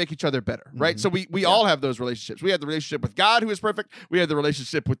they can make each other better, right? So we all have those relationships. We have the relationship with God, who is perfect. We have the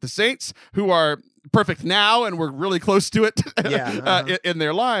relationship with the saints, who are perfect now, and we're really close to it in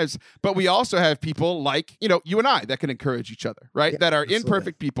their lives. But we also have people like, you and I, that can encourage each other, right? That are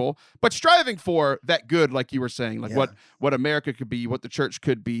imperfect people, but striving for that good, like you were saying, like what America could be, what the church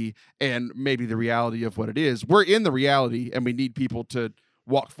could be, and maybe the reality of what it is. We're in the reality, and we need people to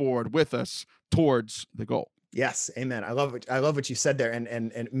walk forward with us towards the goal. Yes. Amen. I love what you said there. And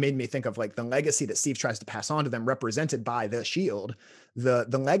it made me think of like the legacy that Steve tries to pass on to them, represented by the shield. The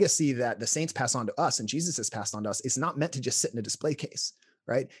legacy that the saints pass on to us and Jesus has passed on to us is not meant to just sit in a display case,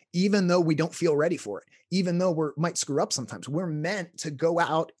 right? Even though we don't feel ready for it, even though we might screw up sometimes, we're meant to go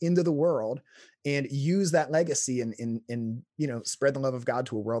out into the world and use that legacy and spread the love of God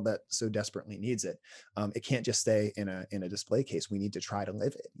to a world that so desperately needs it. It can't just stay in a display case. We need to try to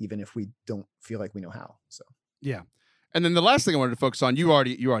live it, even if we don't feel like we know how. So. Yeah. And then the last thing I wanted to focus on, you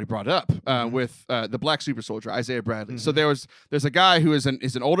already brought it up with the black super soldier, Isaiah Bradley. So there's a guy who is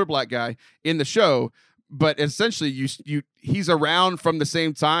an older black guy in the show, but essentially he's around from the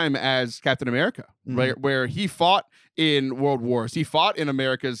same time as Captain America, right? Where he fought in world wars. He fought in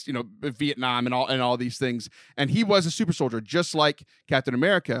America's, Vietnam and all these things. And he was a super soldier, just like Captain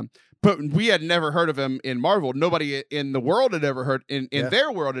America. But we had never heard of him in Marvel. Nobody in the world had ever heard, in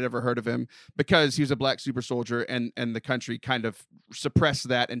their world had ever heard of him, because he was a black super soldier, and the country kind of suppressed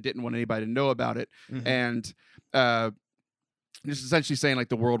that and didn't want anybody to know about it. And just essentially saying like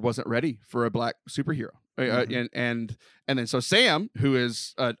the world wasn't ready for a black superhero. And then so Sam, who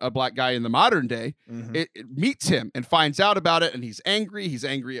is a black guy in the modern day, it meets him and finds out about it, and he's angry. He's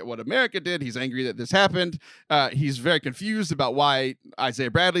angry at what America did. He's angry that this happened. He's very confused about why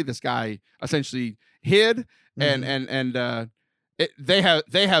Isaiah Bradley, this guy, essentially hid. And they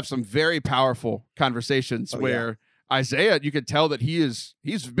have some very powerful conversations where Isaiah, you could tell that he's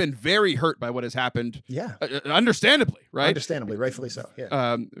been very hurt by what has happened. Yeah, understandably, right? Understandably, rightfully so.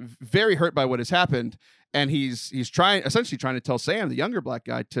 Yeah, very hurt by what has happened, and he's essentially trying to tell Sam, the younger black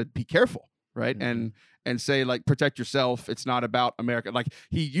guy, to be careful, right? And say like, protect yourself. It's not about America. Like,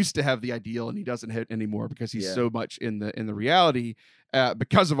 he used to have the ideal, and he doesn't have it anymore because he's so much in the reality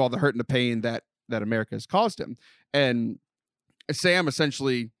because of all the hurt and the pain that America has caused him. And Sam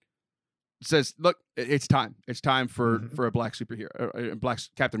essentially says, look, it's time for a black superhero, black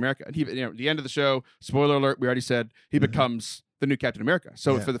Captain America. And he, at the end of the show, spoiler alert, we already said, he becomes the new Captain America.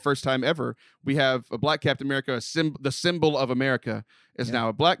 So for the first time ever, we have a black Captain America, the symbol of America is now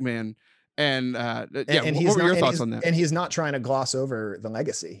a black man. And what were your thoughts on that? And he's not trying to gloss over the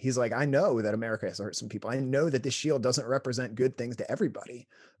legacy. He's like, I know that America has hurt some people. I know that this shield doesn't represent good things to everybody,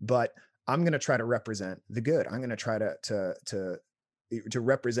 but I'm going to try to represent the good. I'm going to try to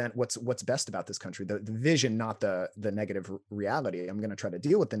represent what's best about this country, the vision, not the negative reality. I'm going to try to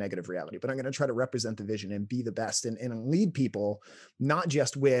deal with the negative reality, but I'm going to try to represent the vision and be the best and lead people, not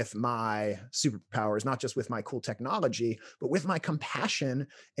just with my superpowers, not just with my cool technology, but with my compassion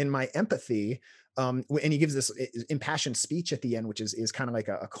and my empathy. And he gives this impassioned speech at the end, which is kind of like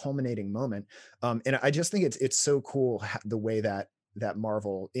a culminating moment. And I just think it's so cool the way that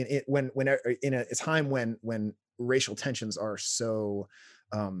Marvel, when in a time when racial tensions are so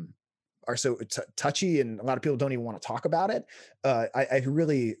touchy, and a lot of people don't even want to talk about it. I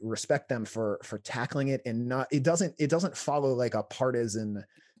really respect them for tackling it, and it doesn't follow like a partisan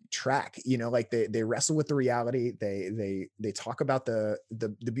track, like they wrestle with the reality. They talk about the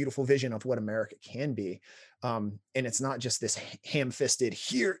beautiful vision of what America can be. And it's not just this ham-fisted,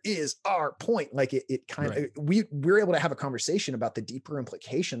 here is our point. Like it kind of, we're able to have a conversation about the deeper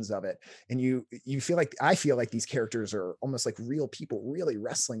implications of it. And I feel like these characters are almost like real people really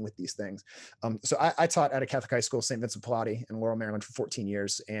wrestling with these things. So I taught at a Catholic high school, St. Vincent Pallotti in Laurel, Maryland for 14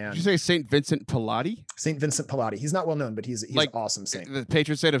 years. And did you say St. Vincent Pallotti? St. Vincent Pallotti. He's not well known, but he's like an awesome saint. The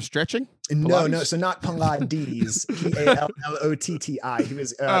patron saint of stretching? No. So not Pallades, Pallotti. He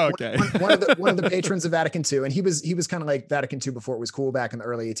was one of the patrons of Vatican II. And he was kind of like Vatican II before it was cool back in the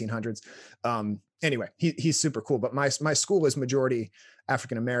early 1800s. Anyway, he's super cool, but my school is majority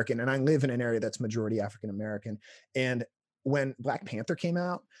African-American, and I live in an area that's majority African-American. And when Black Panther came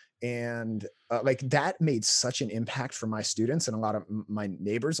out, and like that made such an impact for my students and a lot of my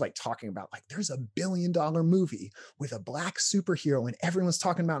neighbors, like talking about like, there's $1 billion movie with a Black superhero and everyone's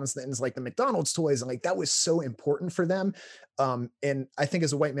talking about it, and it's like the McDonald's toys. And like, that was so important for them. And I think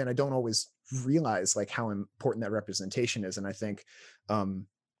as a white man, I don't always realize like how important that representation is. And I think,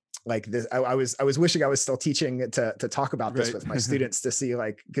 like this, I was wishing I was still teaching to talk about this with my students, to see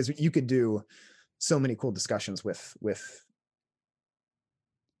like, because you could do so many cool discussions with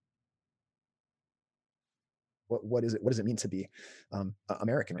what does it mean to be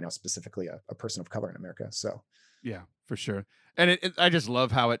American right now, specifically a person of color in America. So yeah, for sure. And I just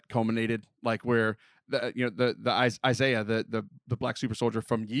love how it culminated, like where the Isaiah, the Black super soldier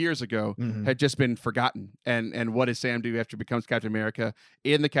from years ago, had just been forgotten. And what does Sam do after he becomes Captain America?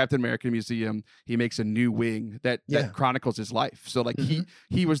 In the Captain America Museum, he makes a new wing that chronicles his life. So like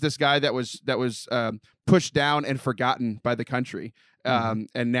he was this guy that was pushed down and forgotten by the country.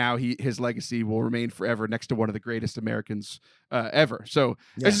 And now his legacy will remain forever next to one of the greatest Americans ever. So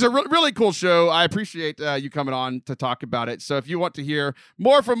this is a really cool show. I appreciate you coming on to talk about it. So if you want to hear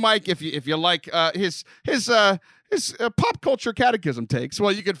more from Mike, if you like his pop culture catechism takes,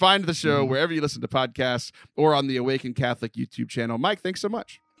 well, you can find the show wherever you listen to podcasts or on the Awakened Catholic YouTube channel. Mike, thanks so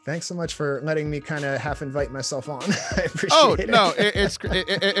much. Thanks so much for letting me kind of half invite myself on. I appreciate it. No,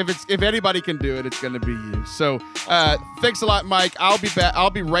 if anybody can do it, it's going to be you. So thanks a lot, Mike. I'll be back. I'll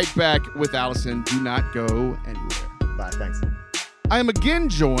be right back with Allison. Do not go anywhere. Bye. Thanks. I am again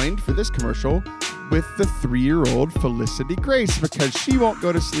joined for this commercial with the 3-year-old Felicity Grace, because she won't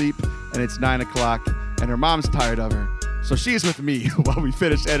go to sleep and it's 9:00 and her mom's tired of her. So she's with me while we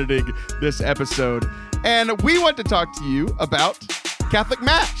finish editing this episode. And we want to talk to you about Catholic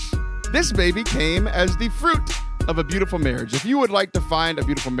Match. This baby came as the fruit of a beautiful marriage. If you would like to find a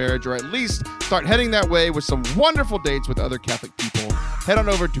beautiful marriage, or at least start heading that way with some wonderful dates with other Catholic people, head on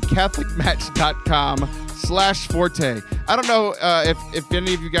over to catholicmatch.com/forte. I don't know if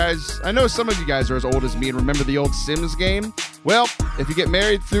any of you guys, I know some of you guys are as old as me and remember the old Sims game. Well, if you get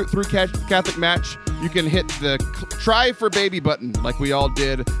married through Catholic Match, you can hit the try for baby button like we all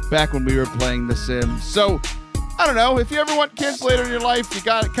did back when we were playing The Sims. So I don't know, if you ever want kids later in your life, you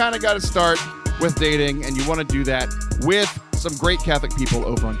got to start with dating, and you want to do that with some great Catholic people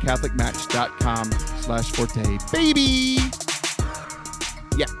over on catholicmatch.com/forte. Baby!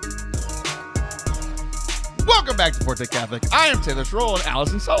 Yeah. Welcome back to Forte Catholic. I am Taylor Schroll, and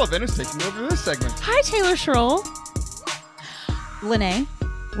Allison Sullivan is taking over this segment. Hi, Taylor Schroll. Renee.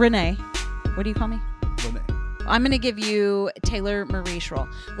 What do you call me? Renee. I'm going to give you Taylor Marie Schroll.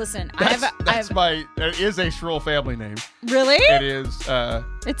 Listen, it is a Schroll family name. Really? It is.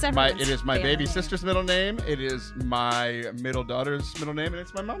 It's it is my baby name. Sister's middle name. It is my middle daughter's middle name, and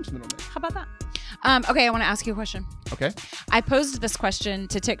it's my mom's middle name. How about that? Okay, I want to ask you a question. Okay. I posed this question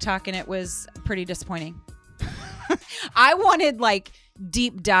to TikTok, and it was pretty disappointing. I wanted like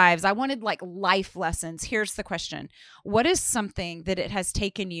deep dives. I wanted like life lessons. Here's the question. What is something that it has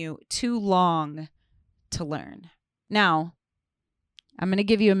taken you too long to learn? Now, I'm going to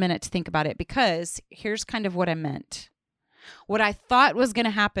give you a minute to think about it, because here's kind of what I meant. What I thought was going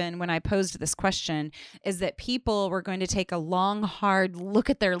to happen when I posed this question is that people were going to take a long, hard look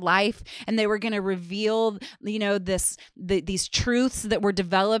at their life, and they were going to reveal, these truths that were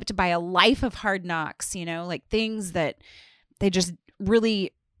developed by a life of hard knocks, like things that they just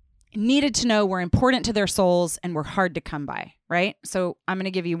really needed to know were important to their souls and were hard to come by, right? So I'm going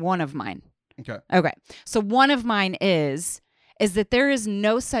to give you one of mine. Okay. So one of mine is that there is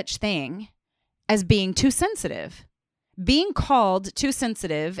no such thing as being too sensitive. Being called too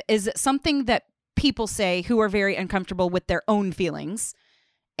sensitive is something that people say who are very uncomfortable with their own feelings.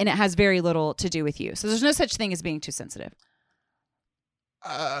 and it has very little to do with you. So there's no such thing as being too sensitive.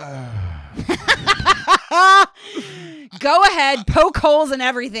 Go ahead, poke holes in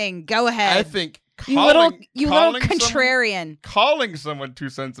everything. Go ahead. I think you little contrarian. Calling someone too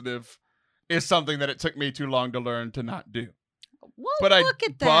sensitive is something that it took me too long to learn to not do. Well, But look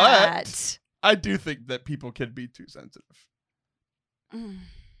at that. But I do think that people can be too sensitive.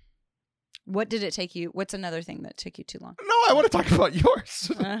 What did it take you? What's another thing that took you too long? No, I want to talk about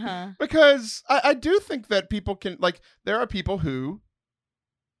yours. Because I do think that people can, like, there are people who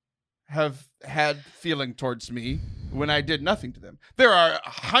have had feeling towards me when I did nothing to them. There are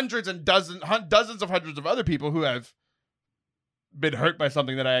hundreds and dozens of hundreds of other people who have been hurt by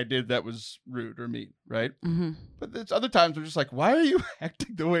something that I did that was rude or mean, right? Mm-hmm. But there's other times I'm just like, why are you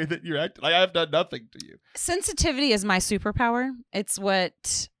acting the way that you're acting? Like, I have done nothing to you. Sensitivity is my superpower. It's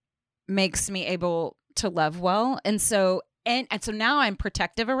what makes me able to love well. And so now I'm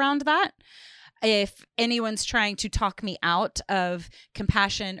protective around that. If anyone's trying to talk me out of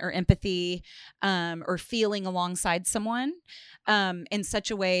compassion or empathy, or feeling alongside someone in such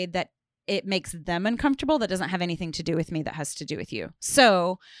a way that it makes them uncomfortable, that doesn't have anything to do with me, that has to do with you.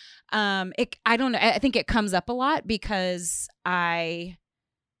 So I don't know. I think it comes up a lot because I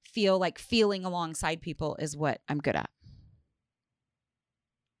feel like feeling alongside people is what I'm good at.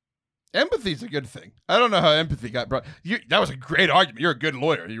 Empathy's a good thing. I don't know how empathy got brought. That was a great argument. You're a good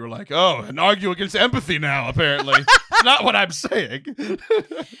lawyer. You were like, oh, and argue against empathy now, apparently. It's not what I'm saying.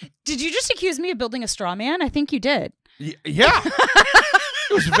 Did you just accuse me of building a straw man? I think you did. Yeah.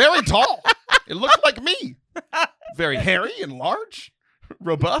 It was very tall. It looked like me. Very hairy and large.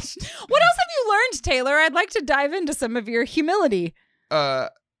 Robust. What else have you learned, Taylor? I'd like to dive into some of your humility. I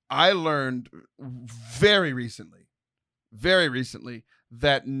learned very recently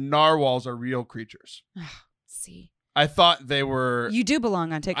that narwhals are real creatures. See. I thought they were... You do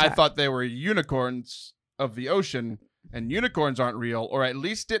belong on TikTok. I thought they were unicorns of the ocean, and unicorns aren't real, or at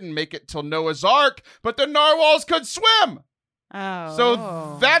least didn't make it till Noah's Ark, but the narwhals could swim! Oh.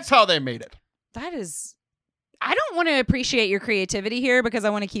 So that's how they made it. That is... I don't want to appreciate your creativity here because I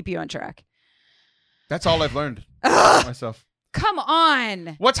want to keep you on track. That's all I've learned about myself. Come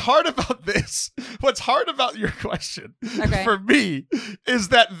on. What's hard about this, what's hard about your question for me is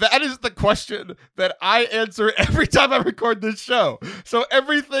that is the question that I answer every time I record this show. So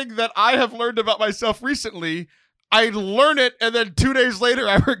everything that I have learned about myself recently, I learn it, and then 2 days later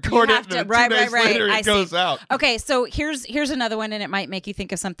I record it, and then 2 days later it goes out. Okay, so here's another one, and it might make you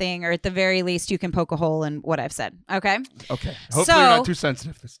think of something, or at the very least you can poke a hole in what I've said. Okay? Okay. Hopefully you're not too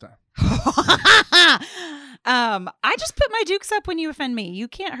sensitive this time. I just put my dukes up when you offend me. You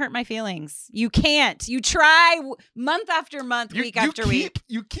can't hurt my feelings. You can't. You try month after month, week after week.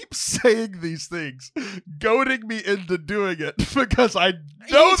 You keep saying these things, goading me into doing it because I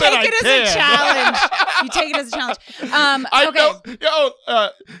know that I can. You take it as a challenge. You take it as a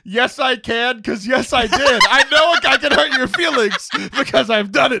challenge. Yes, I can, because yes, I did. I know I can hurt your feelings because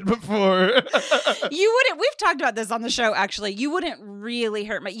I've done it before. You wouldn't. We've talked about this on the show, actually. You wouldn't really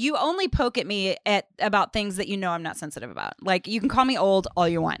hurt me. You only poke at me about things that you know I'm not sensitive about. Like, you can call me old all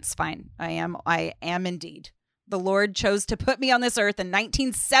you want. It's fine. I am indeed. The Lord chose to put me on this earth in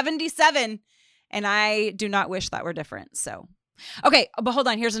 1977, and I do not wish that were different. So, okay, but hold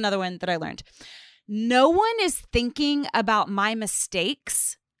on. Here's another one that I learned. No one is thinking about my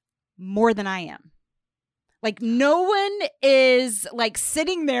mistakes more than I am. Like, no one is like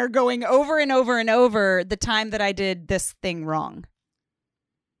sitting there going over and over and over the time that I did this thing wrong.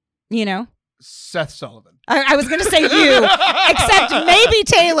 You know? Seth Sullivan. I was going to say you, except maybe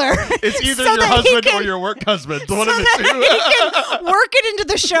Taylor. It's either your husband or your work husband. One of the two. He can work it into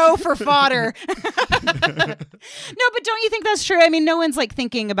the show for fodder. No, but don't you think that's true? I mean, no one's like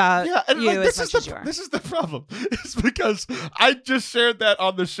thinking about you as much as you are. This is the problem. It's because I just shared that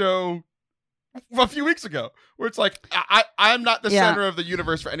on the show a few weeks ago, where it's like, I'm not the center of the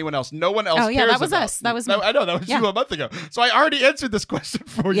universe for anyone else. No one else cares. Oh, yeah, that was us. That was me. I know, that was you a month ago. So I already answered this question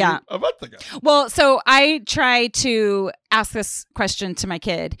for you a month ago. Well, so I try to ask this question to my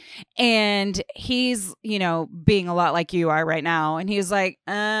kid, and he's, being a lot like you are right now. And he's like,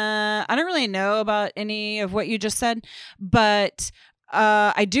 I don't really know about any of what you just said, but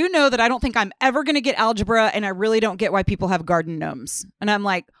I do know that I don't think I'm ever going to get algebra, and I really don't get why people have garden gnomes. And I'm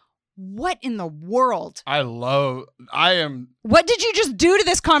like, what in the world? What did you just do to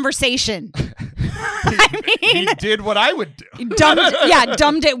this conversation? He did what I would do.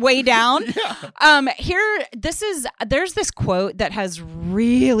 Dumbed it way down. Yeah. There's this quote that has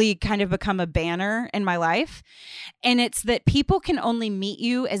really kind of become a banner in my life. And it's that people can only meet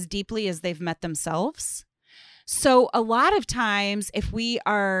you as deeply as they've met themselves. So a lot of times if we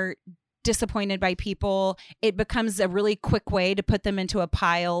are disappointed by people, it becomes a really quick way to put them into a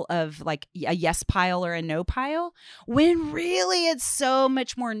pile of like a yes pile or a no pile, when really it's so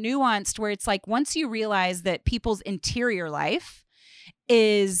much more nuanced, where it's like once you realize that people's interior life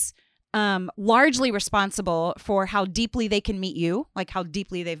is largely responsible for how deeply they can meet you, like how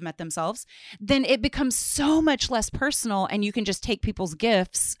deeply they've met themselves, then it becomes so much less personal, and you can just take people's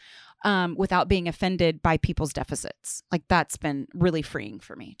gifts without being offended by people's deficits. Like that's been really freeing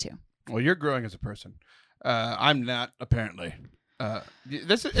for me too. Well, you're growing as a person. I'm not, apparently.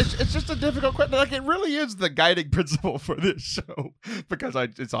 It's just a difficult question. Like, it really is the guiding principle for this show because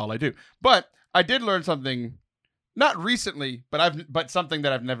it's all I do. But I did learn something, not recently, but something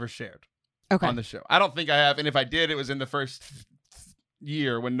that I've never shared on the show. I don't think I have, and if I did, it was in the first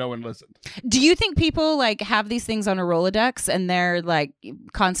year when no one listened. Do you think people like have these things on a Rolodex and they're like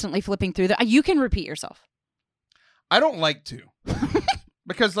constantly flipping through them? You can repeat yourself. I don't like to.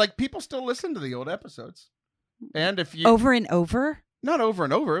 Because like people still listen to the old episodes, and if you over and over, not over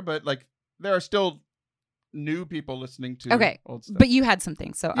and over, but like there are still new people listening to old stuff. But you had some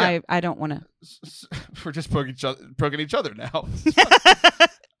things, so Yeah. I don't want to. We're just poking each other now.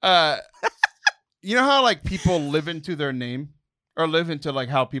 You know how like people live into their name or live into like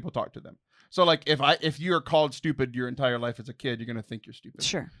how people talk to them. So like if you're called stupid your entire life as a kid, you're gonna think you're stupid.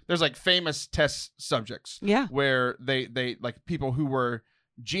 Sure. There's like famous test subjects. Yeah. Where they like people who were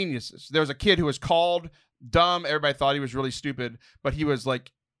geniuses. There was a kid who was called dumb. Everybody thought he was really stupid, but he was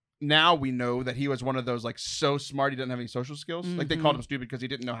like, now we know that he was one of those like so smart he didn't have any social skills. Like they called him stupid because he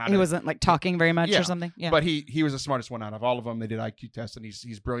didn't know how to. He wasn't like talking very much or something. Yeah. But he was the smartest one out of all of them. They did IQ tests and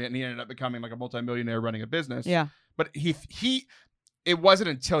he's brilliant, and he ended up becoming like a multimillionaire running a business. Yeah. But it wasn't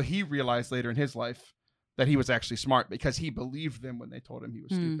until he realized later in his life that he was actually smart, because he believed them when they told him he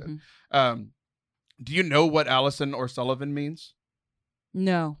was stupid. Do you know what Allison or Sullivan means?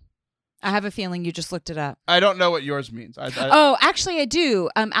 No. I have a feeling you just looked it up. I don't know what yours means. Actually, I do.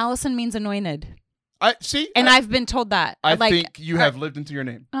 Allison means anointed. I've been told that. I think you have lived into your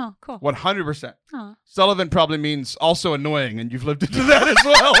name. Oh, cool. 100%. Oh. Sullivan probably means also annoying, and you've lived into that as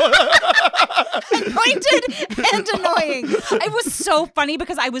well. Anointed and annoying. It was so funny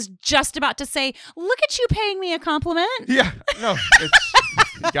because I was just about to say, look at you paying me a compliment. Yeah. No,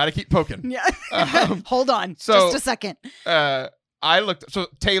 you got to keep poking. Yeah. Hold on. So, just a second. So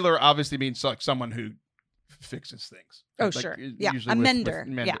Taylor obviously means like someone who fixes things. Oh, like, sure. Yeah. Usually A mender.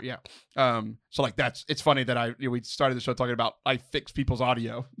 Yeah. So like it's funny that we started the show talking about I fix people's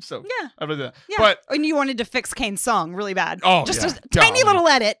audio. So yeah. I did that. Yeah. And you wanted to fix Kane's song really bad. Oh, just yeah. a tiny little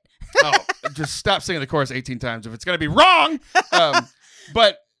edit. Just stop singing the chorus 18 times if it's going to be wrong.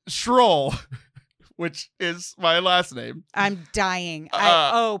 But Schroll, which is my last name. I'm dying.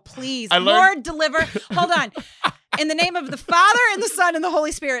 Please. Lord, deliver. Hold on. In the name of the Father and the Son and the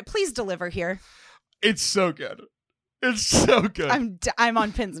Holy Spirit, please deliver here. It's so good. It's so good. I'm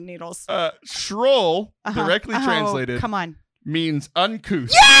on pins and needles. Schroll, directly translated, come on, means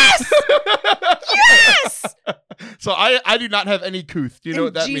uncouth. Yes! Yes! So I do not have any couth. Do you know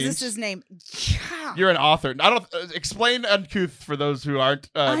what that means? Jesus' name. Yeah. You're an author. I don't explain uncouth for those who aren't.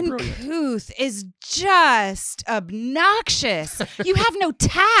 Uncouth is just obnoxious. You have no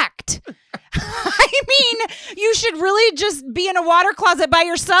tact. I mean, you should really just be in a water closet by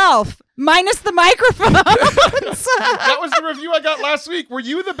yourself, minus the microphones. That was the review I got last week. Were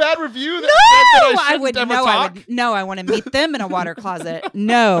you the bad review that said that I would ever talk? I want to meet them in a water closet.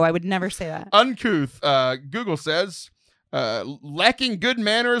 No, I would never say that. Uncouth, Google says, lacking good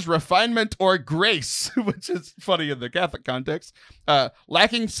manners, refinement, or grace, which is funny in the Catholic context,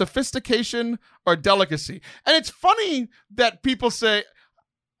 lacking sophistication or delicacy. And it's funny that people say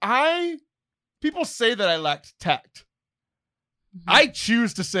that I lacked tact. I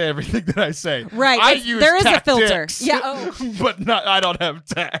choose to say everything that I say. Right. There is tactics, a filter. Yeah. But I don't have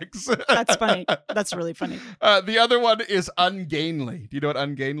tax. That's funny. That's really funny. The other one is ungainly. Do you know what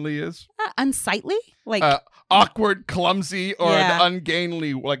ungainly is? Unsightly? Like awkward, clumsy, or an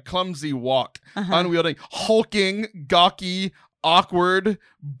ungainly, like clumsy walk. Unwielding, hulking, gawky, awkward,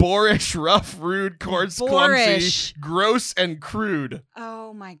 boorish, rough, rude, coarse, clumsy, gross, and crude.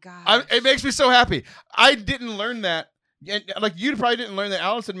 Oh my God. It makes me so happy. I didn't learn that. Like you probably didn't learn that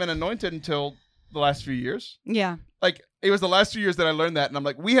Allison meant anointed until the last few years. Yeah. Like it was the last few years that I learned that, and I'm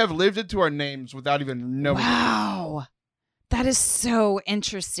like, we have lived into our names without even knowing. Wow. That is so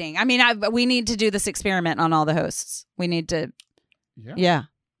interesting. I mean, we need to do this experiment on all the hosts. We need to. Yeah.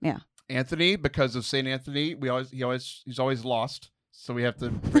 Anthony, because of St. Anthony, he's always lost, so we have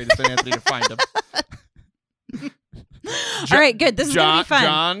to pray to St. Anthony to find him. All right, good. This is going to be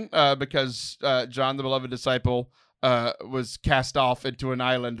fun. John, because John, the beloved disciple, was cast off into an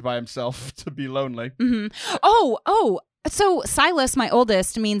island by himself to be lonely. Mm-hmm. Oh. So Silas, my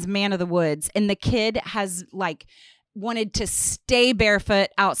oldest, means man of the woods, and the kid has wanted to stay barefoot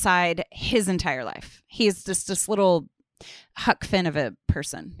outside his entire life. He's just this little Huck Finn of a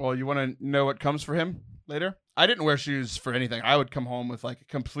person. Well, you want to know what comes for him later? I didn't wear shoes for anything. I would come home with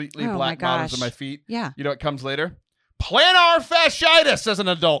completely black bottoms on my feet. Yeah. You know what comes later? Plantar fasciitis as an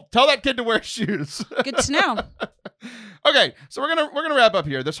adult. Tell that kid to wear shoes. Good to know. Okay, so we're gonna wrap up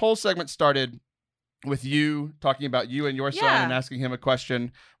here. This whole segment started with you talking about you and your son and asking him a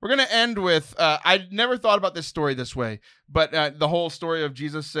question. We're going to end with, I never thought about this story this way, but the whole story of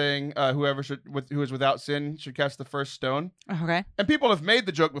Jesus saying, who is without sin should cast the first stone. Okay. And people have made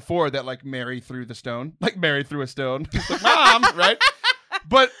the joke before that Mary threw the stone, Mary threw a stone. It's Mom, right?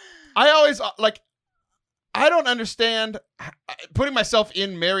 But I always, I don't understand putting myself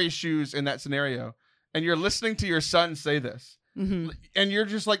in Mary's shoes in that scenario. And you're listening to your son say this. Mm-hmm. And you're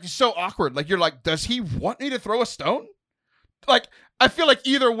just so awkward. You're does he want me to throw a stone? I feel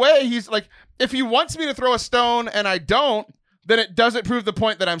either way, he's if he wants me to throw a stone and I don't, then it doesn't prove the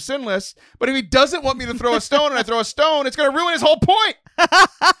point that I'm sinless. But if he doesn't want me to throw a stone and I throw a stone, it's going to ruin his whole point.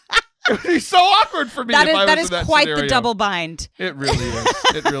 He's so awkward for me. That is quite the double bind. It really is.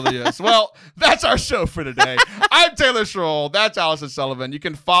 It really is. Well, that's our show for today. I'm Taylor Schroll. That's Allison Sullivan. You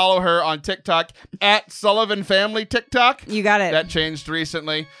can follow her on TikTok at Sullivan Family TikTok. You got it. That changed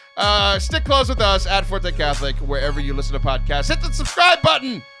recently. Stick close with us at Forte Catholic, wherever you listen to podcasts. Hit the subscribe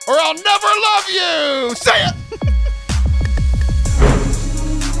button or I'll never love you. Say it.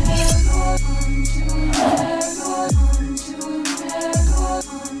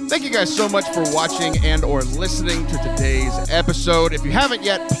 Thank you guys so much for watching and or listening to today's episode. If you haven't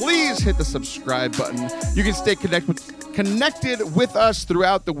yet, please hit the subscribe button. You can stay connected with us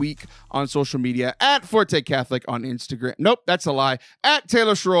throughout the week on social media at Forte Catholic on Instagram. Nope, that's a lie. At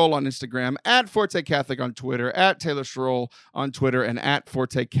Taylor Schroll on Instagram, at Forte Catholic on Twitter, at Taylor Schroll on Twitter, and at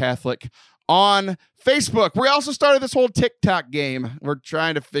Forte Catholic on Facebook. We also started this whole TikTok game. We're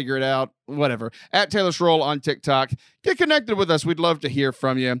trying to figure it out. Whatever. At Taylor Schroll on TikTok. Get connected with us. We'd love to hear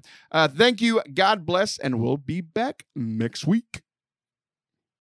from you. Thank you. God bless. And we'll be back next week.